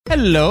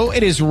Hello,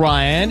 it is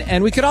Ryan,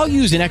 and we could all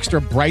use an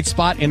extra bright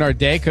spot in our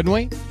day, couldn't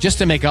we? Just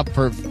to make up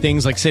for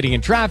things like sitting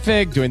in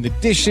traffic, doing the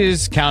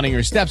dishes, counting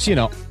your steps,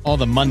 all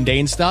the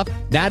mundane stuff.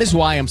 That is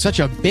why I'm such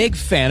a big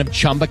fan of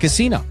Chumba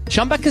Casino.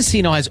 Chumba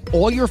Casino has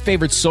all your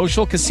favorite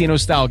social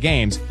casino-style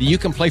games that you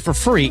can play for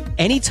free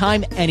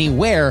anytime,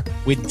 anywhere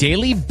with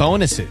daily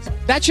bonuses.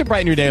 That should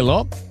brighten your day a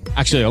little.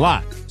 Actually, a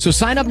lot. So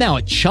sign up now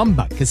at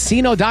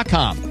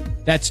ChumbaCasino.com.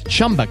 That's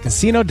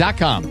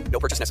ChumbaCasino.com. No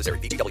purchase necessary.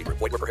 VGW Group.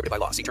 Void where prohibited by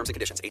law. See terms and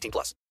conditions.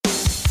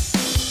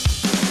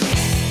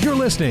 18+. You're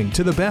listening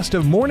to the best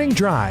of Morning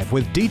Drive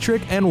with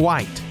Dietrich and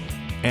White,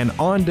 an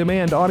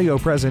on-demand audio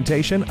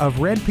presentation of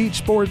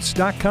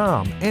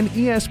RedPeachSports.com and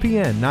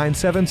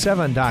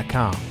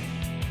ESPN977.com.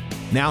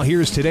 Now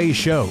here's today's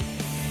show.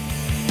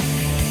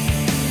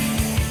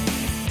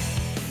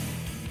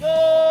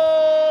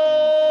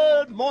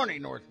 Good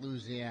morning, North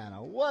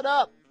Louisiana. What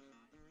up?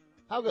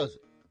 How goes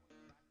it?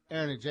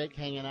 Aaron and Jake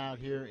hanging out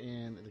here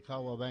in the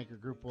Caldwell Banker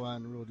Group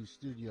 1 Realty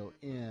Studio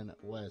in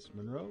West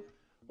Monroe.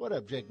 What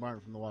up, Jake Martin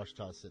from the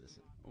Ouachita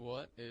Citizen?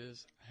 What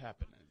is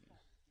happening?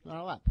 Not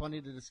a lot. Plenty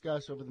to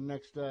discuss over the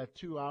next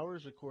 2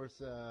 hours. Of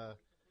course,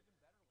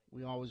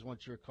 we always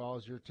want your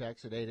calls, your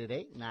texts at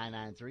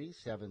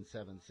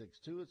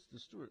 888-993-7762. It's the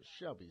Stuart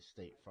Shelby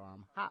State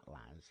Farm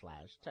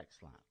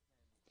hotline/text line.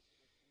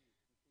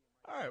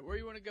 All right, where do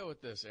you want to go with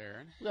this,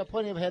 Aaron? We got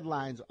plenty of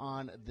headlines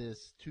on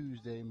this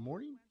Tuesday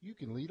morning. You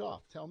can lead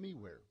off. Tell me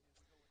where.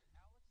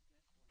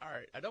 All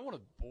right, I don't want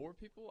to bore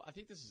people. I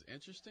think this is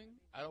interesting.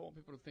 I don't want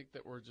people to think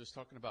that we're just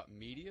talking about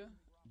media,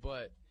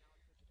 but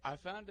I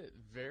found it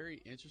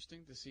very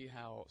interesting to see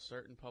how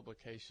certain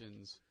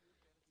publications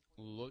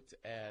looked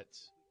at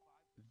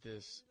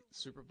this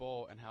Super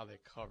Bowl and how they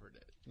covered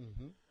it.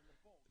 Mm-hmm.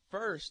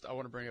 First, I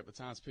want to bring up the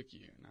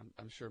Times-Picayune.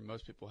 I'm sure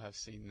most people have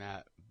seen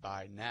that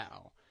by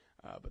now.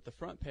 But the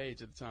front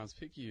page of the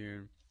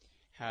Times-Picayune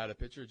had a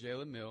picture of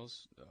Jalen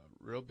Mills,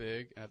 real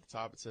big, and at the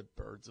top it said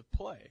Birds of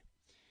Play.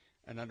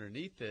 And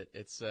underneath it,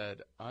 it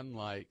said,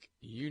 unlike,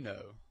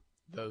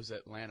 those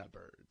Atlanta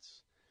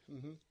birds.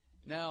 Mm-hmm.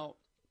 Now,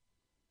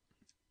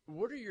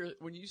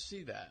 when you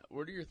see that,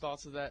 what are your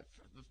thoughts of that?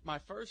 My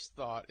first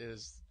thought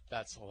is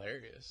that's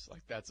hilarious.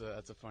 Like, that's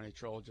a funny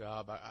troll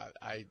job.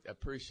 I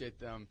appreciate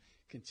them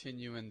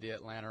continuing the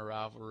Atlanta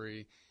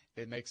rivalry.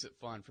 It makes it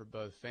fun for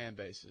both fan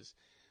bases.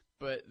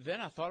 But then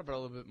I thought about it a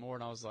little bit more,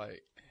 and I was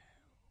like,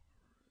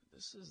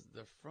 this is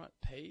the front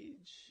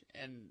page?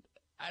 And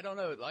I don't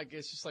know. Like,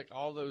 it's just like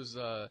all those,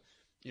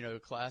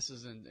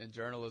 classes in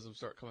journalism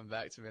start coming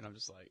back to me, and I'm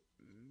just like,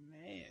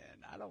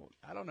 man, I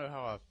don't know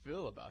how I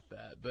feel about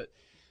that. But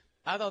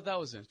I thought that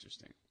was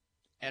interesting.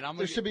 And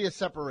there should be a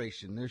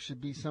separation. There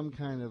should be some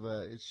kind of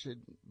it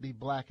should be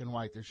black and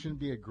white. There shouldn't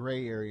be a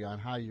gray area on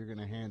how you're going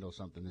to handle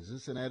something. Is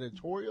this an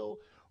editorial?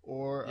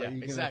 Or are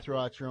you going to throw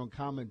out your own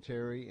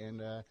commentary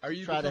and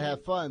try to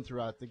have fun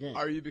throughout the game?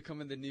 Are you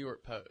becoming the New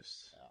York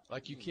Post?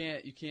 Like you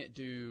can't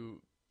do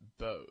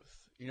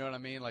both. You know what I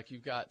mean? Like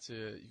you've got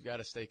to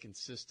stay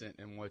consistent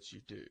in what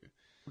you do.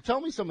 Well, tell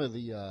me some of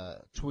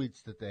the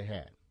tweets that they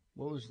had.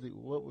 What was the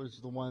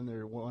one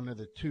or one of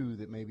the two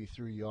that maybe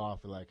threw you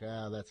off? Like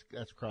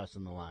that's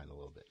crossing the line a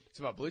little bit. It's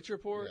about Bleacher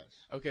Report.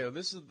 Yes. Okay. Well,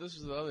 this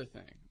is the other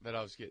thing that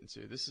I was getting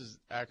to. This is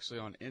actually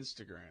on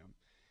Instagram.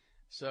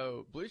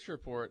 So Bleacher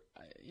Report,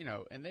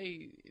 and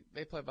they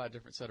play by a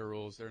different set of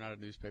rules. They're not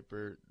a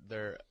newspaper;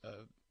 they're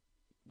a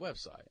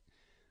website.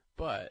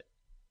 But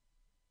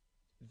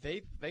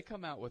they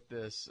come out with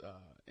this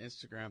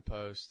Instagram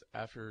post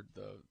after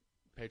the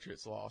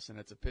Patriots loss, and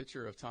it's a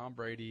picture of Tom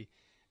Brady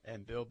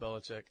and Bill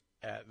Belichick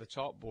at the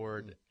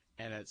chalkboard,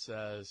 and it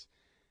says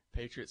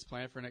Patriots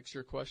plan for next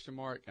year ?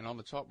 And on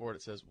the chalkboard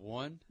it says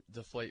 1,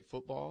 deflate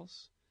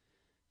footballs,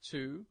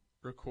 2,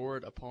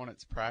 record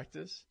opponent's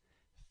practice,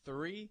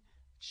 3,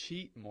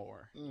 cheat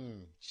more.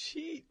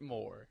 Cheat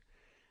more.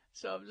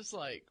 So I'm just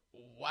like,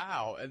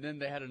 wow. And then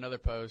they had another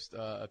post,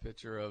 a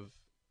picture of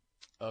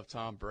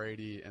Tom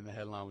Brady, and the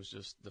headline was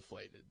just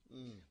deflated,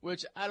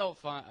 which I don't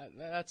find –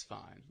 that's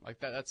fine. Like,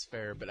 that's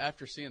fair. But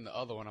after seeing the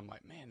other one, I'm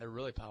like, man, they're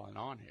really piling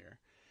on here.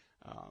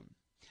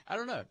 I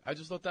don't know. I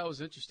just thought that was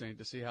interesting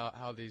to see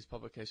how these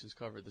publications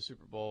covered the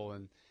Super Bowl,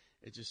 and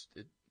it just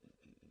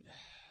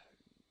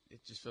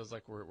feels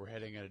like we're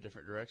heading in a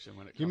different direction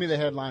when it comes to – Give me the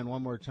headline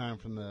one more time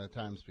from the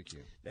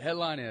Times-Picayune. The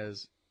headline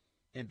is,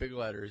 in big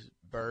letters,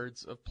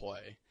 Birds of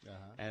Play.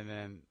 And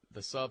then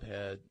the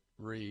subhead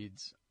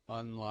reads,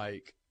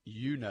 unlike –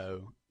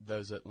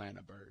 those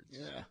Atlanta birds.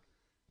 Yeah.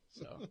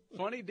 So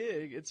funny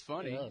dig. It's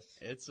funny. Yes.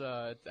 It's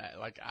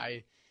like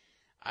I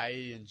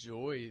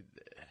enjoy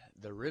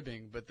the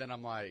ribbing, but then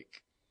I'm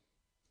like,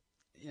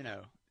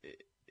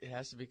 it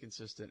has to be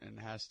consistent, and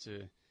it has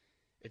to.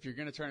 If you're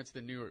going to turn it to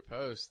the New York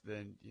Post,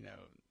 then you're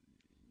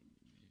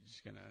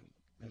just going to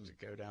have to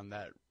go down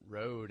that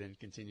road and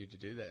continue to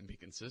do that and be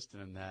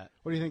consistent in that.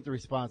 What do you think the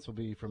response will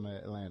be from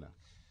Atlanta?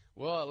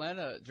 Well,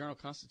 Atlanta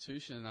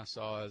Journal-Constitution, I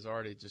saw, has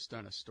already just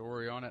done a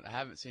story on it. I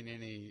haven't seen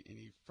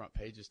any front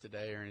pages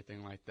today or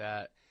anything like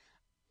that.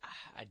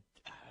 I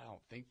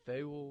don't think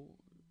they will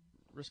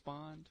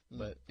respond,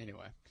 but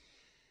anyway.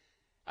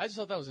 I just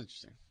thought that was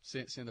interesting,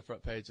 seeing the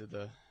front page of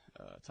the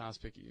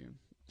Times-Picayune.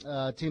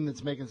 Team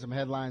that's making some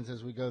headlines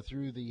as we go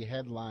through the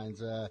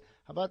headlines. How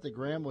about the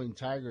Grambling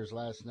Tigers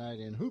last night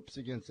in hoops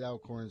against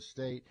Alcorn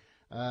State?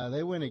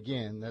 They win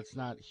again. That's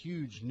not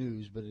huge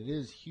news, but it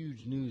is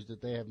huge news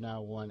that they have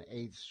now won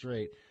 8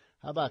 straight.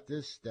 How about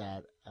this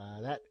stat?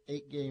 That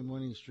 8-game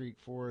winning streak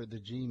for the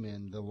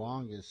G-men, the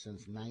longest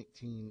since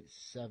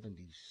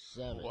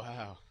 1977.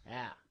 Wow.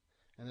 Yeah.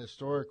 An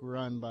historic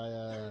run by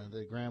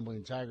the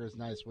Grambling Tigers.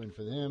 Nice win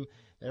for them.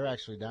 They're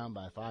actually down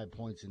by 5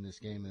 points in this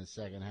game in the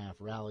second half.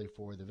 Rally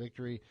for the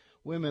victory.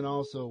 Women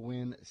also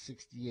win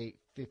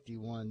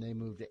 68-51. They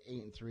move to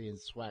 8-3 in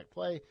SWAC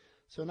play.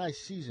 So a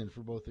nice season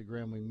for both the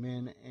Grambling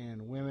men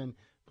and women,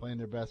 playing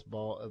their best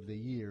ball of the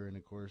year. And,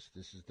 of course,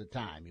 this is the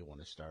time you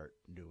want to start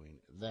doing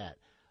that.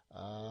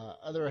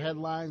 Other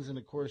headlines, and,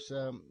 of course,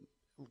 a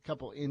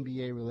couple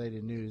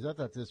NBA-related news. I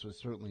thought this was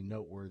certainly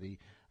noteworthy.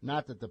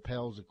 Not that the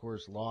Pels, of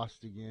course,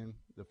 lost again.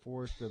 The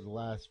fourth of the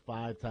last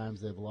 5 times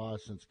they've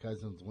lost since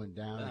Cousins went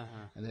down,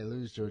 and they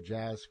lose to a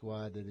Jazz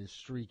squad that is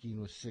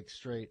streaking with 6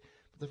 straight.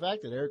 But the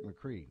fact that Eric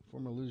McCree,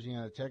 former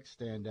Louisiana Tech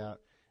standout,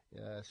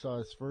 saw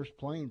his first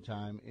playing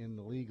time in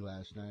the league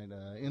last night.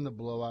 In the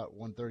blowout,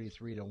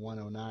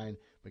 133-109,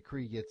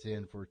 McCree gets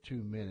in for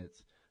 2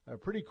 minutes.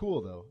 Pretty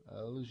cool, though.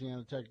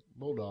 Louisiana Tech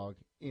Bulldog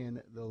in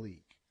the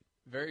league.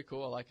 Very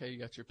cool. I like how you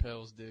got your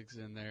Pels digs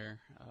in there.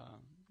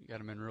 You got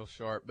them in real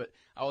sharp. But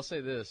I will say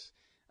this,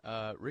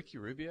 Ricky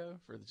Rubio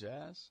for the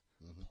Jazz,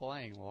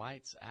 playing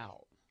lights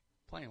out.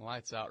 Playing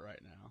lights out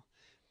right now.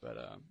 But,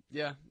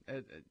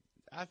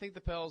 I think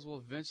the Pels will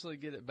eventually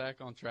get it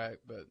back on track.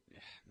 But,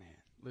 man,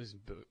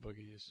 losing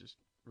Boogie has just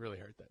really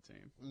hurt that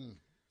team.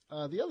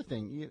 The other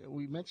thing,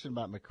 we mentioned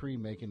about McCree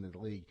making the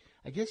league.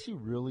 I guess you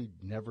really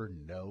never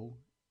know.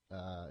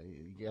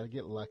 You got to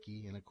get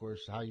lucky, and, of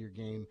course, how your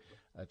game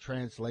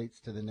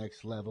translates to the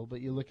next level. But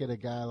you look at a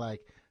guy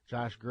like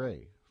Josh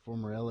Gray,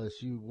 former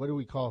LSU. What do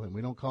we call him?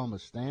 We don't call him a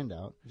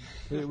standout.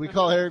 We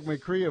call Eric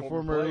McCree a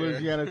former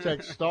Louisiana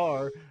Tech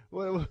star.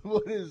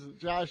 What is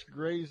Josh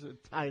Gray's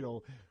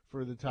title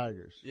for the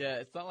Tigers? Yeah,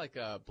 it's not like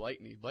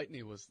Blakeney.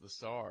 Blakeney was the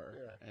star,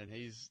 and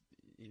he's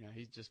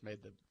just made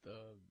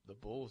the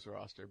Bulls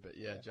roster. But,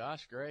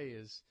 Josh Gray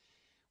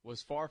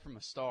was far from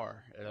a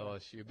star at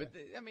LSU. But,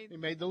 he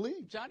made the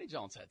league. Johnny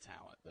Jones had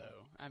talent,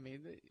 though.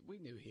 We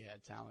knew he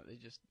had talent. They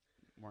just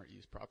weren't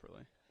used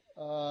properly.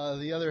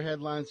 The other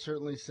headlines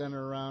certainly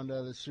center around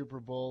the Super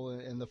Bowl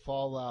and the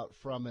fallout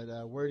from it.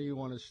 Where do you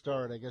want to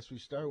start? I guess we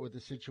start with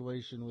the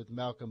situation with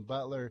Malcolm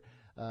Butler.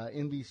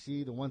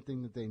 NBC, the one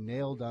thing that they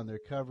nailed on their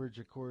coverage,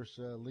 of course,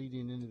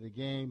 leading into the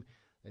game,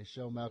 they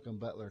show Malcolm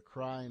Butler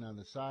crying on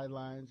the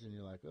sidelines, and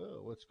you're like,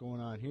 oh, what's going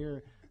on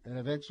here? And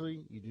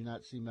eventually you do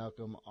not see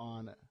Malcolm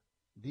on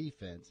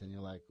defense, and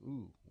you're like,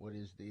 ooh, what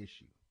is the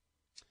issue?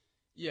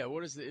 Yeah,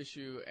 what is the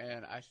issue?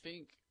 And I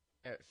think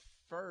at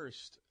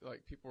first,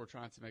 people were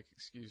trying to make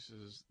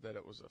excuses that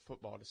it was a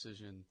football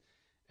decision,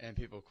 and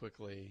people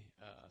quickly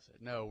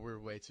said, no, we're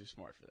way too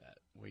smart for that.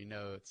 We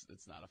know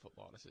it's not a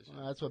football decision.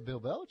 Well, that's what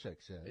Bill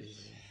Belichick said.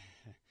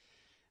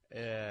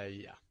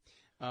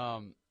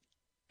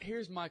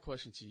 Here's my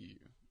question to you.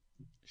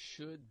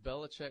 Should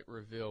Belichick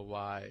reveal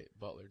why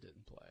Butler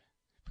didn't play?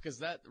 Because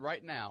that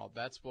right now,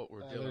 that's what we're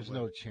dealing with. There's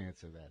no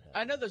chance of that happening.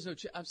 I know there's no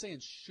chance. I'm saying,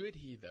 should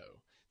he,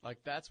 though?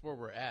 That's where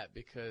we're at,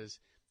 because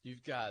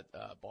you've got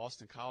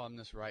Boston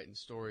columnists writing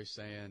stories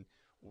saying,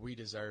 we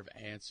deserve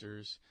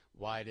answers.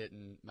 Why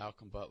didn't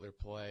Malcolm Butler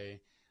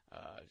play?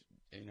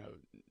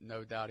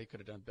 No doubt he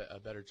could have done a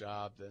better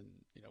job than,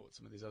 what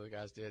some of these other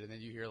guys did. And then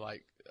you hear,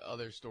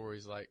 other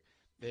stories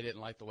they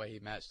didn't like the way he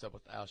matched up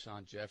with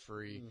Alshon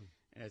Jeffrey.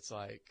 And it's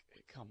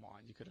come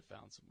on, you could have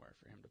found somewhere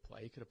for him to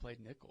play. He could have played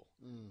nickel.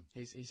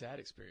 He's had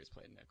experience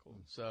playing nickel.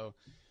 So,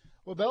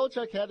 well,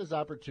 Belichick had his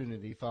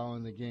opportunity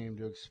following the game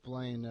to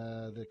explain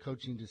the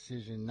coaching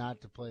decision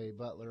not to play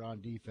Butler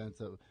on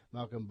defense.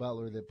 Malcolm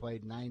Butler that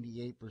played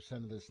 98%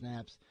 of the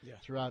snaps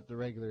throughout the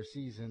regular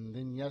season.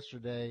 Then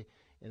yesterday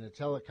in a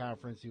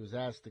teleconference, he was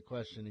asked the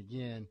question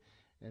again.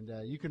 And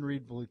you can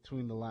read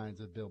between the lines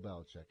of Bill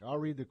Belichick. I'll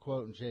read the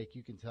quote, and Jake,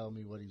 you can tell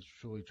me what he's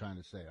truly trying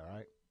to say, all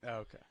right?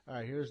 Okay. All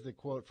right, here's the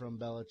quote from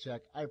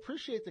Belichick. I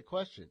appreciate the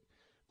question,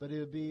 but it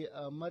would be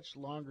a much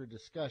longer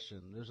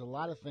discussion. There's a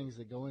lot of things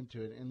that go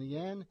into it. In the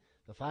end,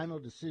 the final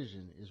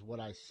decision is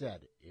what I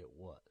said it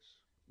was.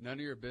 None of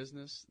your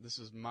business. This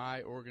is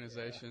my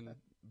organization,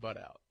 butt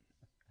out.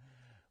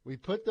 We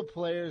put the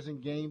players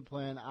and game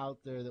plan out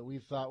there that we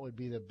thought would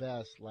be the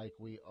best, like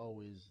we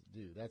always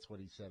do. That's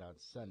what he said on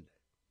Sunday.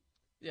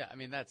 Yeah,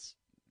 that's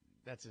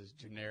his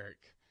generic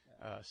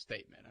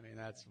statement.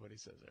 That's what he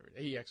says every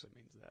day. He actually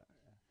means that.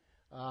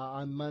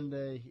 On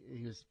Monday,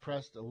 he was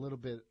pressed a little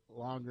bit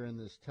longer in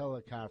this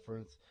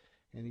teleconference,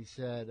 and he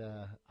said,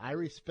 I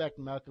respect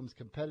Malcolm's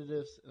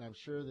competitiveness, and I'm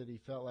sure that he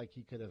felt like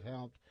he could have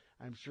helped.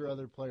 I'm sure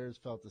other players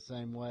felt the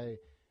same way.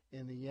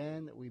 In the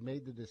end, we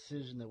made the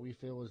decision that we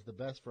feel was the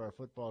best for our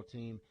football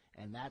team,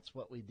 and that's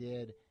what we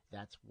did.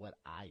 That's what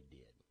I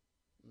did.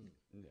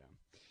 Yeah.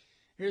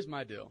 Here's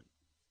my deal.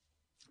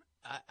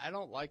 I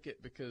don't like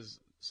it because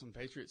some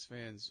Patriots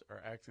fans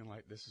are acting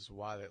like this is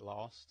why they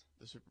lost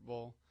the Super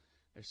Bowl.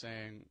 They're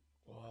saying,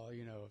 well,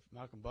 you know, if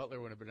Malcolm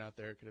Butler would have been out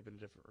there, it could have been a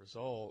different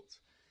result.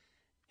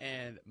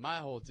 And my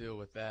whole deal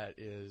with that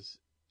is,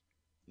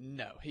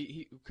 no.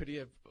 Could he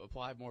have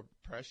applied more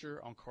pressure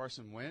on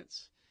Carson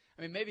Wentz?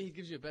 I mean, maybe he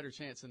gives you a better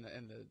chance in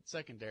the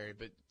secondary,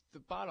 but the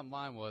bottom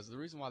line was the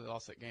reason why they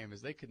lost that game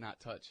is they could not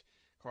touch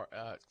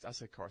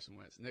Carson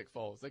Wentz, Nick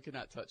Foles. They could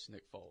not touch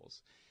Nick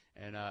Foles.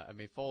 And, I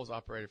mean, Foles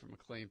operated from a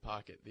clean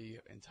pocket the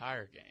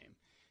entire game.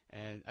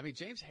 And, I mean,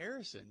 James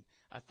Harrison,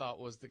 I thought,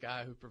 was the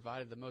guy who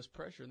provided the most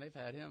pressure, and they've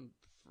had him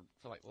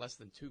for like less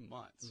than 2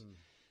 months.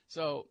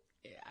 So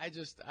I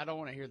don't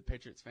want to hear the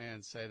Patriots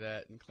fans say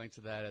that and cling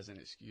to that as an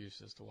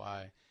excuse as to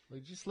why. Well,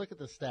 just look at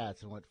the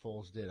stats and what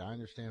Foles did. I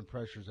understand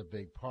pressure's a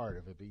big part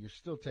of it, but you're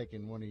still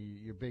taking one of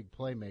your big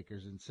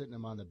playmakers and sitting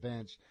him on the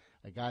bench,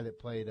 a guy that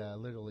played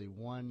literally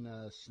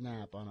one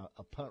snap on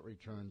a punt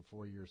return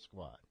for your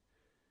squad.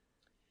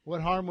 What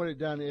harm would it have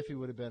done if he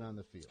would have been on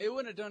the field? It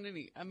wouldn't have done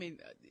any. I mean,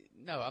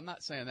 no, I'm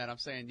not saying that. I'm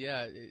saying,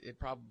 yeah, it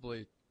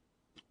probably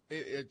 –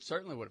 it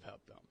certainly would have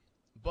helped them.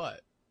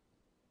 But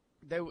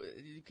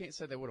you can't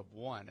say they would have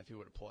won if he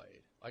would have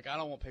played. Like, I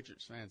don't want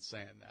Patriots fans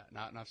saying that.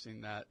 And I've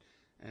seen that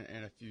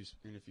in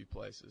a few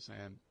places.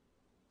 And,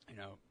 you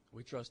know,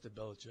 we trusted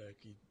Belichick.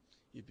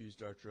 He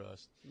abused our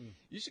trust.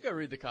 You should go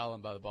read the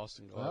column by the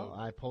Boston Globe. Well,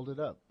 I pulled it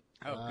up.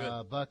 Oh,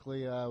 good.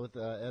 Buckley with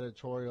the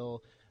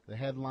editorial. The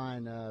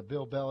headline,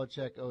 Bill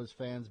Belichick owes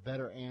fans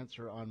better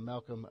answer on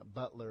Malcolm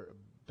Butler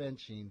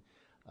benching.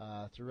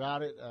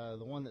 Throughout it,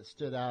 the one that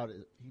stood out,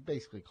 he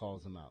basically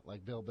calls him out.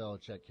 Like Bill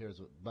Belichick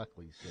hears what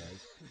Buckley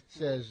says.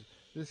 Says,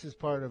 this is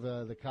part of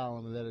the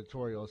column of the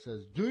editorial. It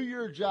says, do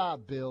your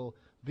job, Bill.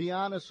 Be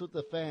honest with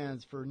the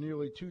fans for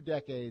nearly 2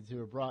 decades who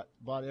have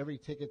bought every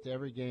ticket to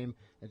every game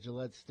at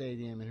Gillette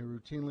Stadium and who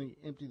routinely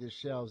empty the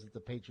shelves at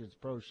the Patriots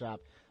Pro Shop.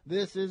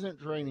 This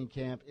isn't training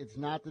camp. It's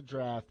not the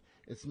draft.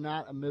 It's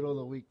not a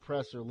middle-of-the-week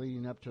presser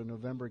leading up to a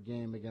November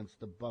game against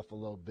the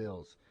Buffalo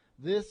Bills.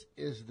 This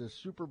is the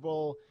Super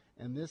Bowl,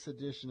 and this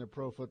edition of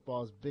Pro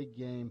Football's big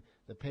game,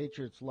 the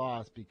Patriots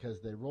lost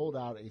because they rolled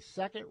out a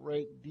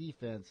second-rate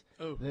defense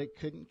that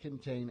couldn't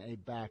contain a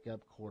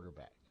backup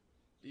quarterback.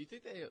 Do you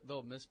think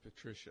they'll miss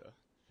Patricia?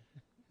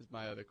 Is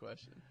my other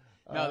question.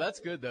 No, that's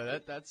good though.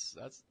 That's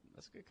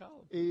a good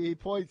column. He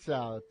points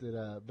out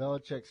that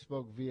Belichick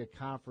spoke via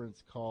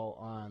conference call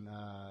on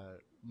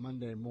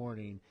Monday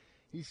morning.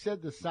 He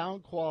said the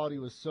sound quality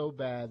was so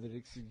bad that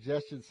it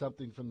suggested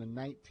something from the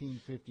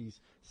 1950s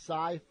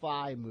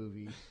sci-fi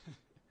movie,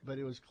 but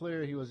it was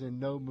clear he was in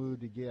no mood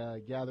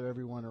to gather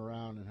everyone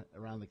around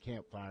the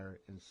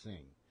campfire and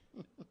sing.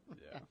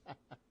 Yeah,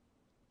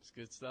 it's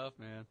good stuff,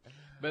 man.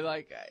 But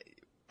like,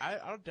 I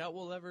doubt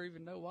we'll ever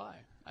even know why.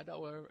 I doubt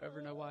we'll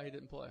ever know why he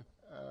didn't play.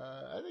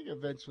 I think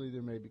eventually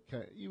there may be.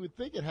 You would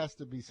think it has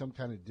to be some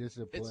kind of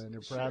discipline,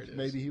 or perhaps sure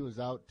maybe he was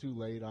out too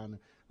late on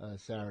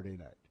Saturday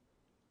night.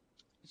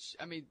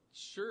 I mean,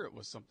 sure, it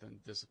was something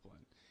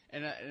disciplined,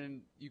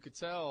 and you could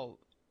tell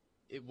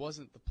it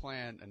wasn't the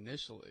plan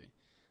initially.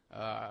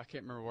 I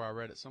can't remember where I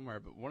read it somewhere,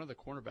 but one of the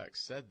cornerbacks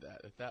said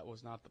that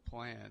was not the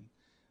plan.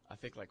 I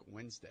think like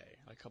Wednesday,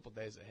 like a couple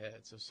days ahead.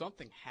 So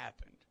something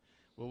happened.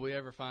 Will we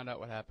ever find out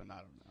what happened? I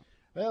don't know.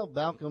 Well,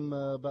 Malcolm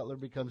Butler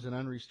becomes an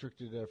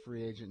unrestricted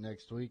free agent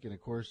next week, and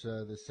of course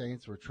the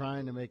Saints were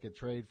trying to make a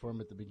trade for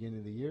him at the beginning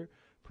of the year.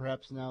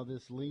 Perhaps now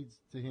this leads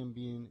to him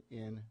being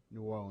in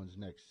New Orleans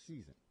next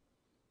season.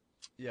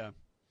 Yeah.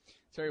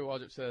 Terry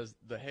Waldrop says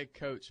the head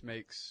coach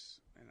makes,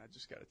 and I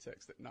just got a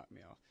text that knocked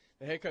me off.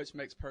 The head coach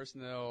makes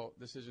personnel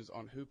decisions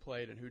on who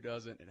played and who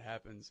doesn't. It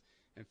happens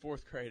in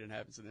fourth grade and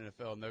happens in the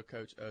NFL. No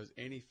coach owes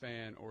any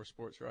fan or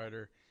sports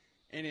writer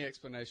any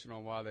explanation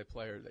on why they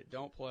play or they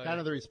don't play. Kind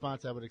of the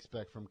response I would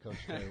expect from Coach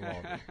Terry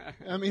Waldrop.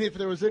 I mean, if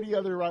there was any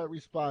other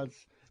response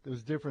that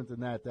was different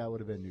than that, that would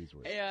have been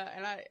newsworthy. Yeah,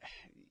 and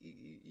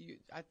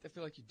I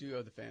feel like you do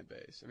owe the fan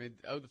base. I mean,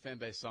 owe the fan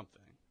base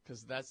something.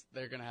 Because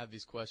they're going to have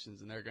these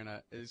questions, and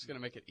it's going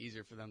to make it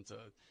easier for them to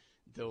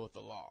deal with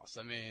the loss.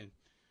 I mean,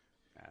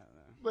 I don't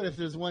know. But if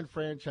there's one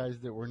franchise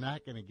that we're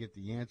not going to get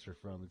the answer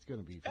from, it's going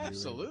to be for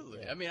absolutely.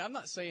 You. Yeah. I mean, I'm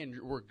not saying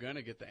we're going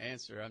to get the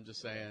answer. I'm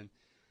just saying,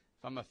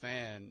 if I'm a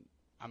fan,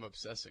 I'm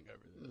obsessing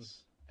over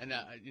this, and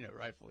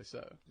rightfully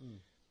so.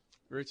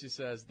 Richie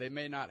says they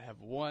may not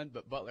have won,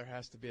 but Butler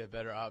has to be a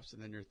better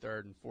option than your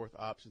third and fourth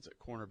options at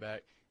cornerback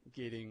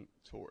getting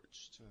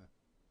torched.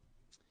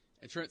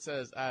 And Trent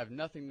says, I have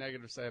nothing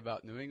negative to say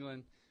about New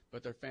England,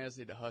 but their fans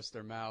need to hush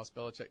their mouths.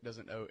 Belichick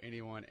doesn't owe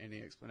anyone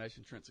any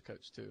explanation. Trent's a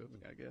coach, too,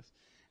 I guess.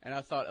 And I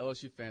thought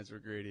LSU fans were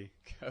greedy.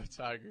 Go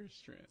Tigers,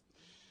 Trent.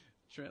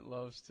 Trent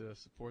loves to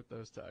support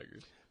those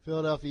Tigers.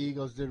 Philadelphia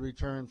Eagles did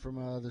return from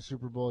the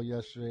Super Bowl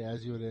yesterday,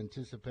 as you would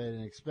anticipate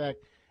and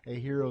expect. A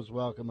hero's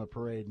welcome, a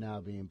parade now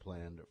being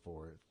planned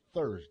for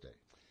Thursday.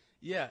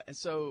 Yeah, and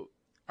so,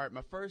 all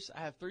right,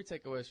 I have 3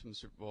 takeaways from the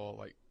Super Bowl,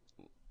 like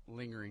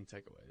lingering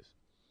takeaways.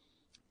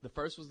 The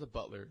first was the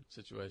Butler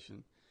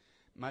situation.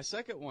 My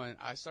second one,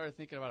 I started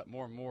thinking about it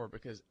more and more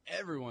because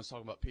everyone's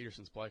talking about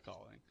Peterson's play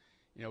calling.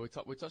 You know,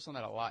 we touched on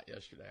that a lot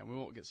yesterday, and we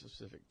won't get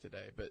specific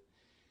today, but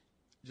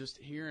just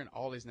hearing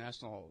all these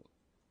national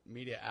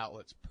media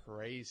outlets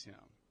praise him,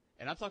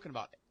 and I'm talking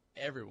about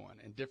everyone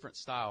in different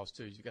styles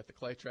too. You've got the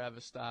Clay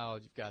Travis style,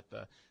 you've got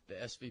the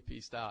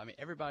SVP style. I mean,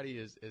 everybody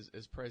is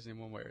praising him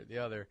one way or the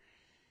other,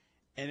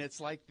 and it's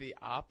like the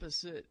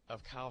opposite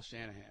of Kyle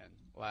Shanahan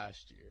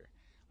last year.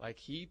 Like,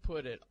 he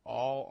put it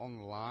all on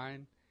the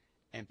line,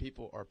 and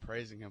people are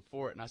praising him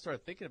for it. And I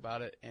started thinking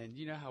about it, and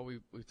you know how we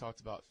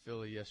talked about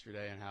Philly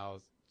yesterday and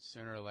how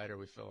sooner or later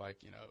we feel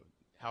like, you know,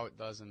 how it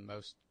does in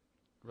most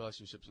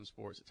relationships in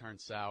sports, it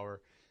turns sour,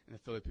 and the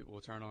Philly people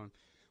will turn on him.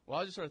 Well,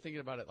 I just started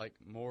thinking about it like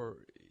more,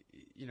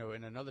 you know,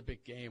 in another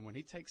big game, when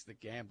he takes the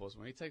gambles,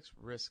 when he takes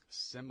risks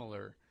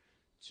similar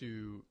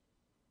to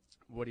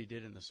what he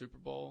did in the Super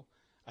Bowl,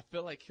 I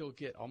feel like he'll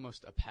get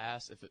almost a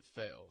pass if it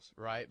fails,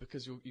 right?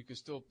 Because you can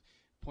still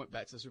point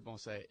back to the Super Bowl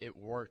and say it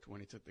worked when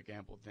he took the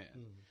gamble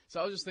then. So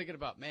I was just thinking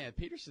about, man,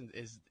 Peterson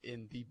is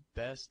in the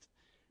best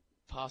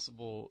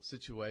possible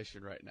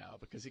situation right now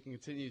because he can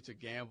continue to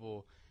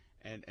gamble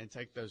and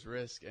take those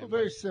risks. And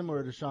very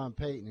similar to Sean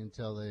Payton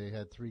until they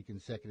had 3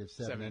 consecutive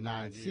 7 and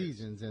 9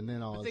 seasons, and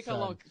then all of a sudden. Think how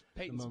long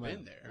Payton's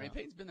been there. I mean,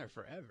 Payton's been there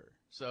forever.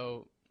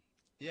 So,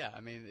 yeah, I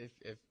mean,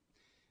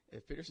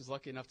 if Peterson's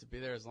lucky enough to be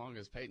there as long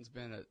as Payton's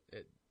been at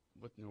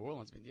with New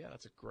Orleans, I mean, yeah,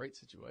 that's a great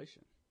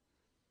situation.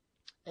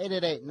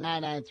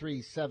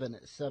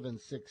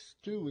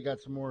 888-993-7762. We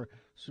got some more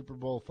Super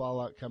Bowl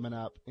fallout coming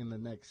up in the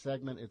next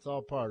segment. It's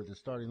all part of the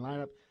starting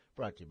lineup,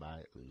 brought to you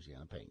by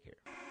Louisiana Pain Care.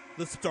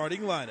 The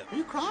starting lineup. Are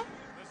you crying?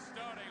 The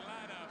starting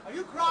lineup. Are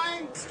you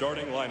crying?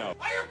 Starting lineup.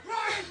 Are you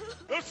crying?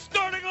 The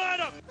starting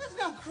lineup. There's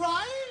no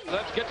crying.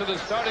 Let's get to the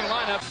starting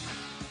lineup.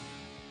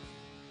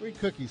 Read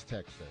Cookie's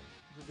text there.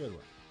 It's a good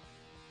one.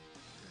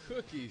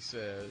 Cookie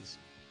says,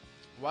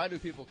 why do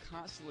people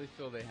constantly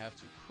feel they have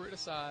to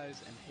criticize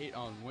and hate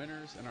on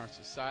winners in our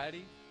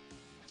society?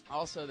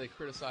 Also, they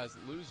criticize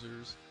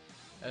losers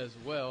as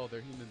well.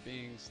 They're human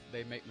beings.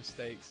 They make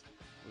mistakes.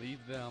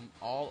 Leave them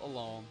all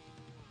alone.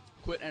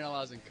 Quit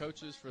analyzing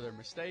coaches for their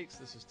mistakes.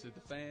 This is to the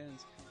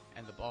fans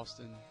and the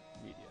Boston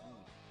media.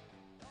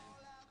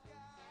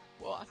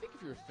 Well, I think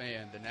if you're a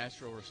fan, the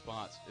natural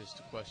response is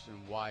to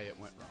question why it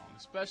went wrong,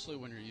 especially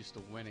when you're used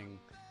to winning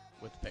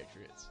with the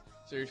Patriots.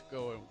 So you're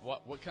going,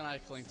 what can I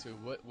cling to?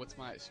 What's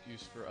my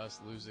excuse for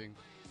us losing?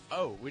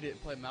 Oh, we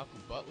didn't play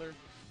Malcolm Butler?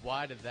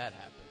 Why did that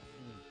happen?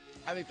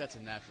 I think that's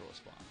a natural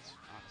response,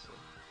 honestly.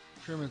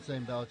 Sherman's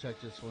saying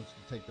Belichick just wants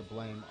to take the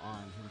blame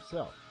on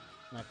himself,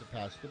 not to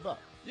pass the buck.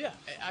 Yeah,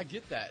 I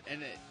get that.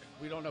 And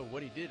we don't know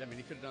what he did. I mean,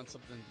 he could have done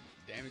something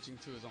damaging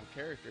to his own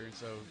character, and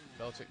so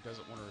Belichick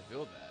doesn't want to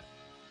reveal that.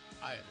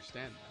 I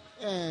understand that.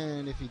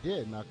 And if he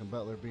did, Malcolm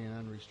Butler being an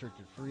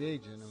unrestricted free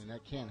agent, I mean,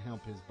 that can't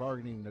help his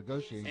bargaining,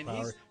 negotiating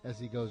power as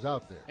he goes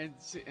out there. And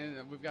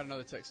we've got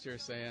another text here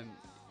saying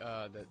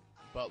that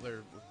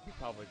Butler would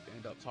probably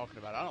end up talking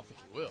about it. I don't think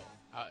he will.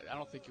 I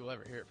don't think you'll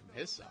ever hear it from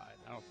his side.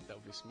 I don't think that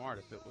would be smart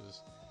if it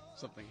was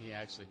something he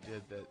actually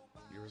did that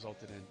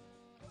resulted in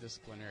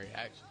disciplinary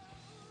action.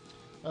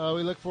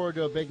 We look forward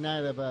to a big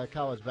night of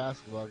college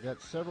basketball. We've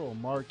got several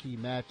marquee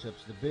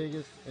matchups, the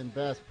biggest and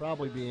best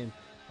probably being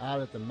out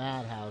at the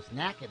Madhouse.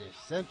 Natchitoches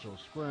Central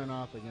squaring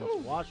off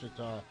against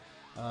Washita.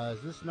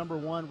 Is this number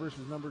 1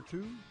 versus number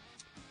 2?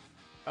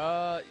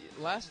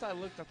 Last I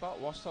looked, I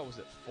thought Washita was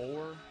at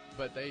 4,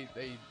 but they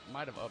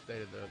might have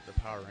updated the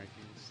power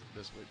rankings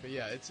this week. But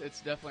yeah, it's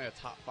definitely a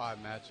top 5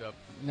 matchup.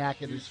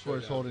 Natchitoches, of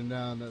course, holding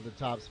down the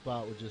top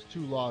spot with just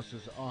 2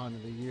 losses on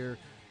the year.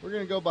 We're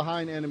going to go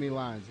behind enemy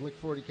lines. Look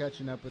forward to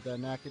catching up with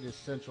Natchitoches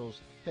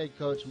Central's head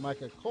coach,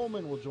 Micah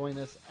Coleman, will join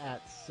us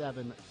at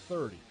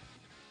 7:30.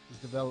 He's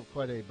developed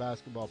quite a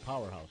basketball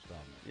powerhouse down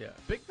there. Yeah,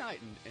 big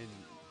night in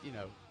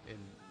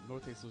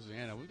Northeast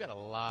Louisiana. We've got a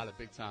lot of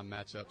big-time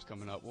matchups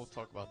coming up. We'll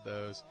talk about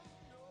those.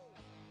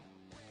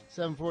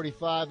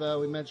 7:45,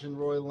 we mentioned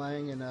Roy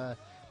Lang, and,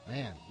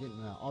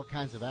 getting all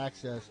kinds of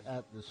access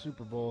at the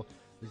Super Bowl.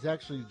 He's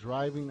actually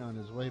driving on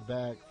his way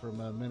back from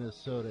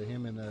Minnesota,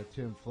 him and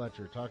Tim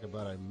Fletcher. Talk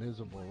about a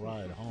miserable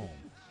ride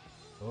home.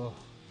 Oh.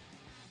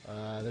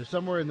 They're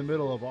somewhere in the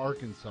middle of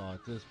Arkansas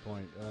at this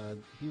point.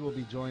 He will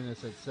be joining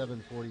us at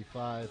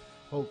 7:45,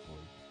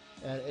 hopefully.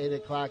 At 8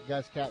 o'clock,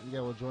 Gus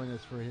Kattengell will join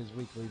us for his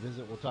weekly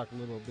visit. We'll talk a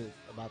little bit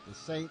about the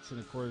Saints, and,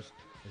 of course,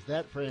 as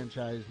that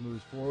franchise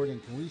moves forward,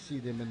 and can we see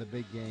them in the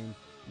big game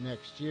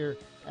next year.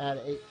 At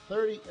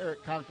 8:30,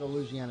 Eric Conco,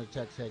 Louisiana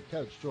Tech's head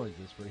coach, joins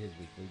us for his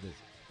weekly visit.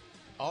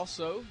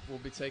 Also, we'll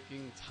be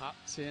taking top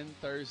 10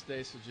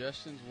 Thursday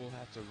suggestions. We'll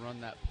have to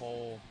run that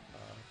poll,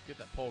 get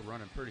that poll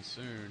running pretty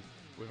soon.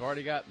 We've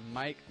already got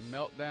Mike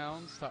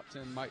Meltdowns, top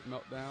 10 Mike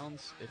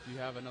Meltdowns. If you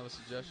have another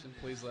suggestion,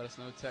 please let us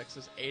know. Text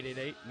us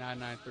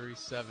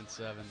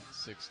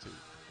 888-993-7762.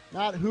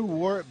 Not who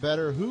wore it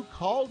better, who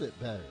called it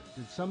better.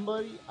 Did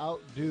somebody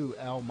outdo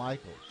Al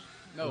Michaels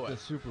with the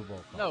Super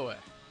Bowl call? No way.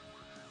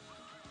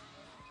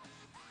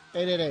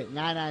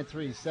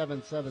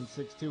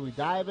 888-993-7762. We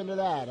dive into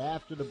that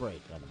after the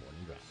break on the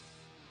Morning Drive.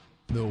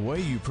 The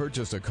way you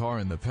purchased a car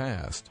in the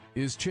past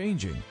is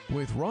changing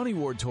with Ronnie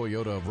Ward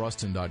Toyota of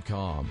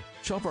Ruston.com.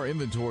 Shop our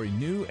inventory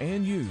new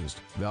and used,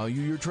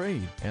 value your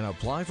trade, and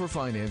apply for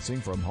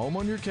financing from home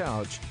on your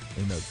couch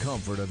in the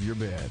comfort of your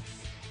bed.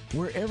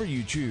 Wherever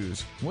you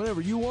choose, whenever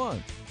you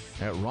want.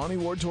 At Ronnie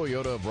Ward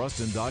Toyota of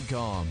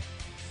Ruston.com.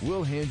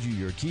 We'll hand you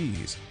your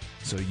keys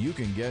so you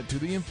can get to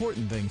the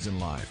important things in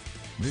life.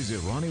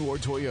 Visit Ronnie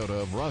Ward Toyota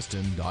of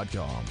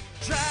Ruston.com.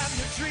 Drive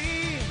your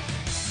dream.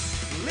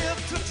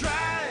 Live to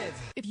drive.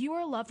 If you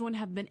or a loved one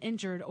have been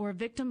injured or a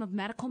victim of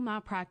medical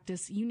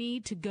malpractice, you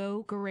need to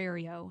go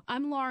Guerrero.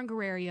 I'm Lauren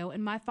Guerrero,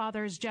 and my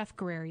father is Jeff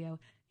Guerrero.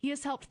 He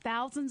has helped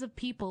thousands of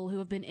people who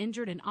have been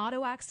injured in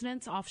auto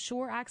accidents,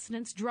 offshore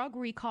accidents, drug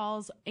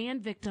recalls,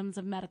 and victims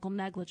of medical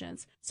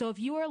negligence. So if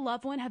you or a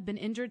loved one have been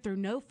injured through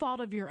no fault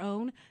of your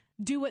own,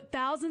 do what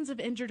thousands of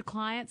injured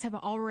clients have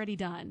already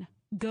done.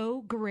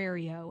 Go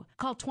Guerrero.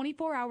 Call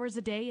 24 hours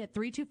a day at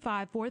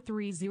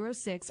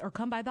 325-4306 or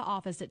come by the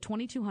office at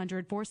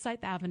 2200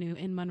 Forsyth Avenue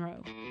in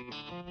Monroe.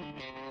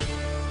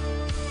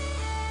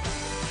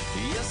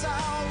 Yes,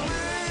 I will do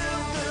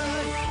real fresh.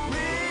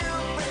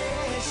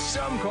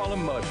 Some call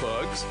them mud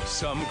bugs,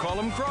 some call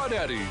them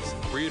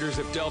crawdaddies. Breeders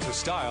of Delta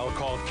Style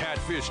call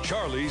Catfish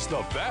Charlie's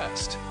the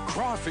best.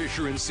 Crawfish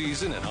are in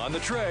season and on the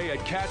tray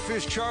at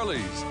Catfish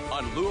Charlie's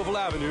on Louisville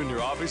Avenue near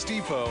Office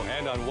Depot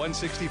and on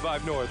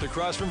 165 North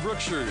across from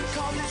Brookshire's.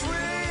 Cause it's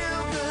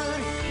real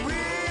good,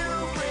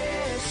 real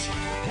fresh.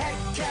 That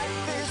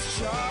Catfish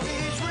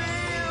Charlie's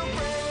real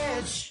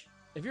fresh.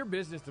 If your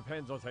business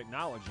depends on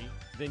technology,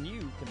 then you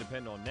can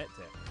depend on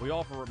NetTech. We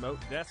offer remote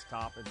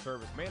desktop and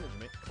service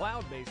management,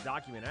 cloud-based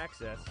document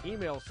access,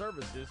 email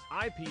services,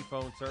 IP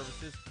phone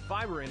services,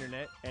 fiber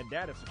internet, and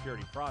data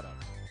security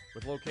products.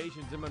 With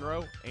locations in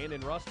Monroe and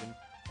in Ruston,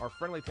 our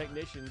friendly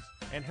technicians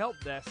and help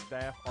desk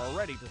staff are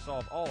ready to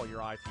solve all your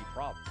IT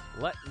problems.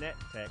 Let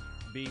NetTech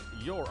be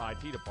your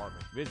IT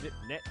department. Visit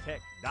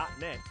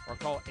nettech.net or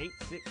call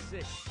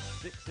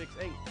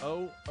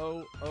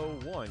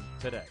 866-668-0001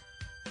 today.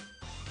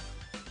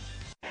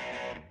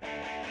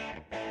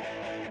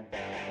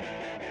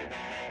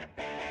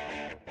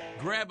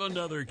 Grab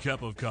another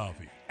cup of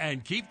coffee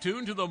and keep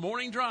tuned to the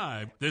Morning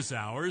Drive. This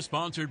hour is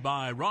sponsored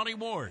by Ronnie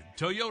Ward,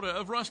 Toyota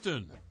of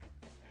Ruston.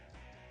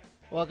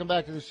 Welcome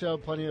back to the show.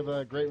 Plenty of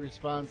great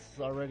response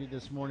already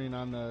this morning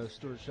on the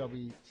Stuart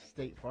Shelby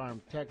State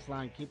Farm text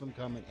line. Keep them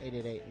coming,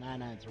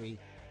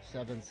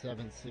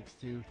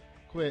 888-993-7762.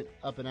 Quint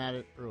up and at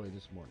it early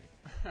this morning.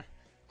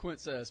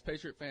 Quint says,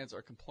 Patriot fans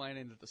are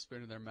complaining that the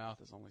spoon in their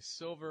mouth is only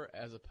silver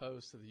as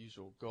opposed to the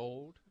usual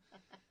gold.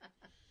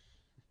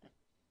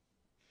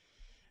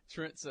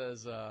 Trent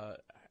says, I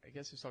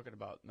guess he's talking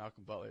about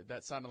Malcolm Butler.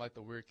 That sounded like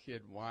the weird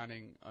kid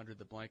whining under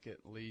the blanket,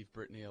 leave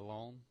Brittany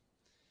alone.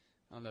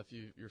 I don't know if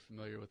you're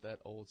familiar with that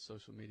old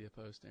social media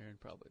post, Aaron.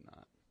 Probably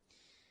not.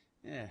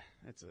 Yeah,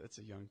 it's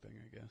a young thing,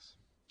 I guess.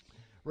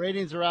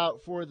 Ratings are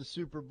out for the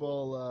Super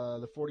Bowl,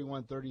 the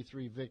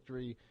 41-33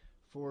 victory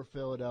for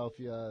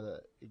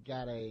Philadelphia. It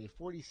got a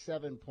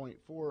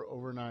 47.4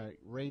 overnight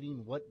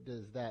rating. What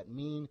does that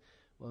mean?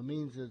 Well, it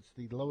means it's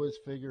the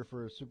lowest figure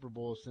for a Super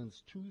Bowl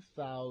since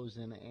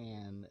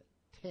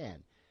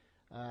 2010.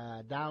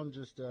 Down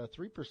just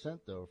 3%,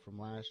 though, from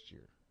last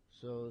year.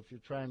 So if you're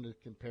trying to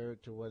compare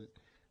it to what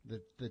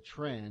the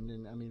trend,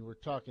 and, I mean, we're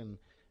talking,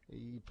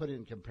 you put it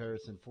in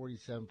comparison,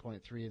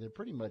 47.3. They're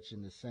pretty much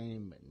in the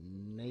same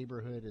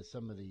neighborhood as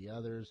some of the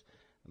others.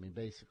 I mean,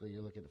 basically,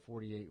 you're looking at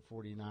 48,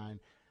 49.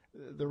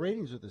 The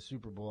ratings at the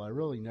Super Bowl, I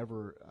really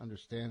never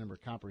understand them or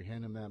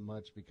comprehend them that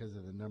much because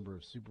of the number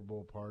of Super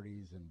Bowl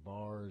parties and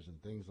bars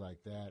and things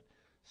like that.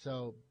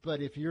 So,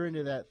 but if you're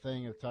into that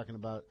thing of talking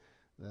about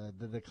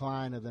the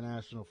decline of the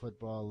National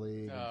Football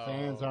League and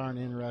fans aren't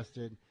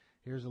interested,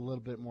 here's a little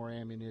bit more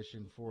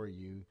ammunition for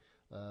you.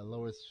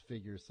 Lowest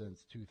figure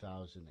since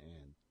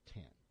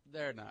 2010.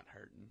 They're not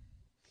hurting.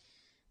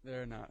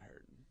 They're not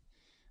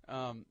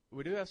hurting.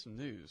 We do have some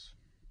news,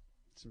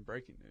 some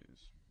breaking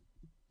news.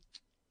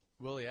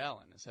 Willie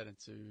Allen is headed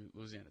to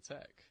Louisiana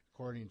Tech.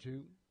 According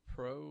to?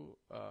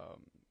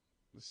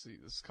 Let's see,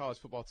 this is college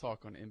football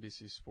talk on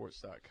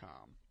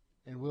NBCSports.com.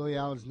 And Willie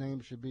Allen's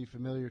name should be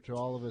familiar to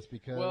all of us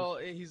because? Well,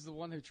 he's the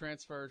one who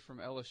transferred from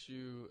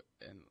LSU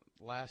in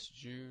last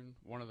June,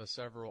 one of the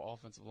several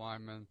offensive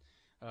linemen.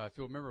 If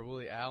you'll remember,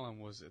 Willie Allen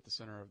was at the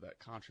center of that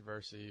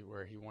controversy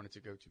where he wanted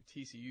to go to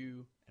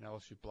TCU, and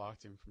LSU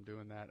blocked him from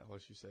doing that.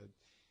 LSU said,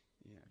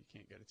 you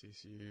can't go to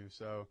TCU.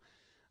 So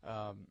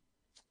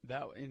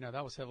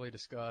that was heavily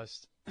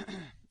discussed.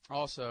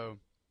 Also,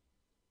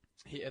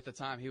 at the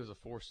time he was a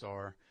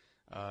 4-star,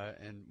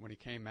 and when he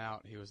came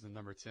out, he was the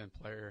number 10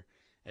 player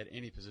at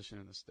any position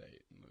in the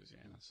state in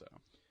Louisiana. So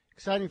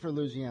exciting for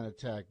Louisiana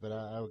Tech, but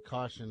I would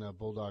caution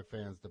Bulldog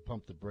fans to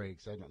pump the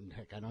brakes. I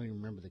don't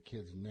even remember the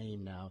kid's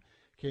name now.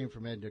 Came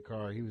from Ed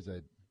Dakar. He was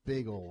a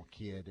big old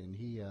kid, and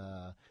he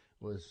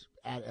was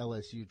at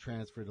LSU,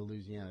 transferred to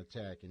Louisiana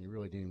Tech, and you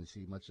really didn't even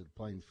see much of the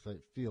playing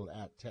field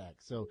at Tech.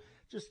 So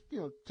just,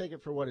 take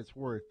it for what it's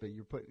worth, but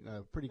you're putting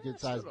a pretty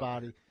good-sized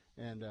body,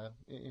 and,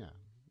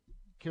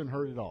 couldn't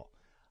hurt at all.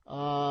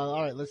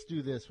 All right, let's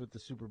do this with the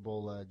Super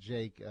Bowl,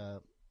 Jake.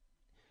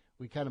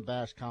 We kind of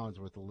bashed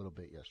Collinsworth a little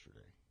bit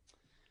yesterday,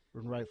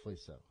 and rightfully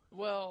so.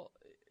 Well,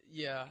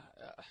 yeah,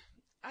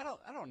 I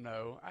don't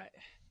know.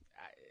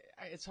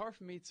 It's hard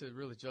for me to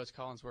really judge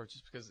Collinsworth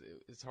just because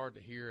it's hard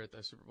to hear at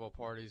those Super Bowl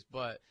parties.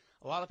 But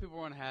a lot of people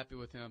were unhappy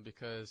with him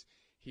because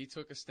he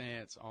took a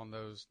stance on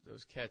those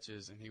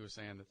catches, and he was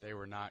saying that they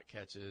were not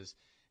catches,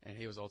 and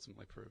he was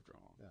ultimately proved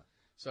wrong. Yeah.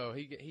 So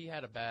he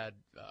had a bad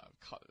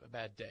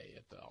day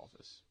at the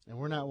office. And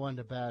we're not one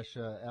to bash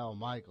Al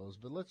Michaels,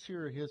 but let's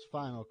hear his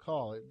final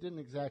call. It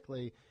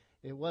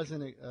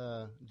wasn't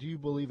a do you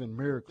believe in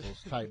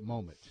miracles type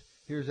moment.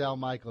 Here's Al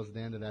Michaels at the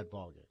end of that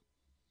ball game.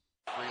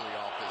 Freely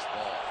off this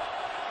ball.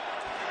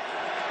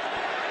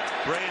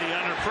 Brady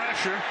under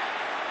pressure,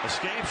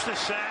 escapes the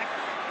sack,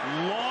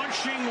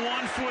 launching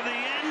one for the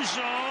end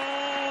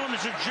zone.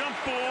 It's a jump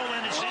ball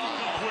and it's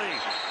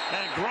incomplete.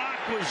 And Gronk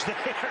was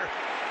there.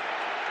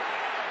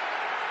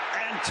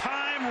 And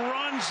time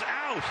runs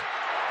out.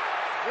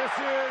 This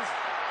is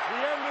the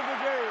end of the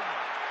game.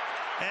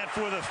 And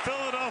for the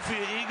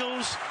Philadelphia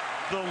Eagles,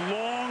 the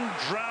long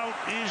drought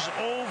is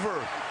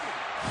over.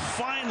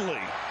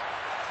 Finally.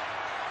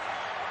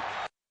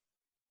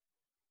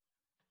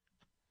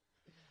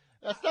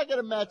 That's not going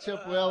to match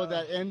up well with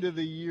that end of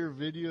the year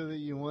video that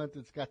you want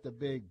that's got the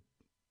big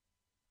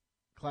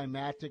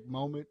climactic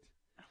moment.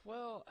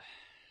 Well,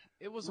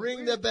 it was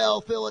ring the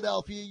bell,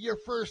 Philadelphia, your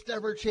first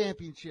ever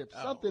championship.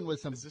 Something with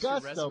some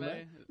gusto,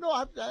 man. No,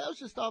 I was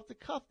just off the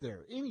cuff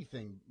there.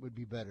 Anything would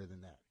be better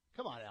than that.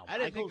 Come on, Al. I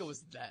didn't think it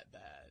was that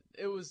bad.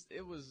 It was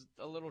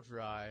a little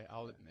dry,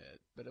 I'll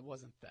admit, but it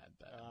wasn't that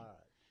bad.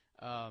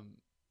 All right.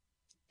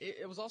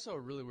 It was also a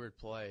really weird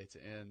play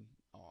to end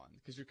on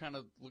because you're kind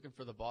of looking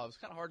for the ball. It was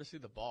kind of hard to see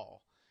the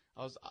ball.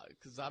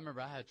 Because I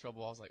remember I had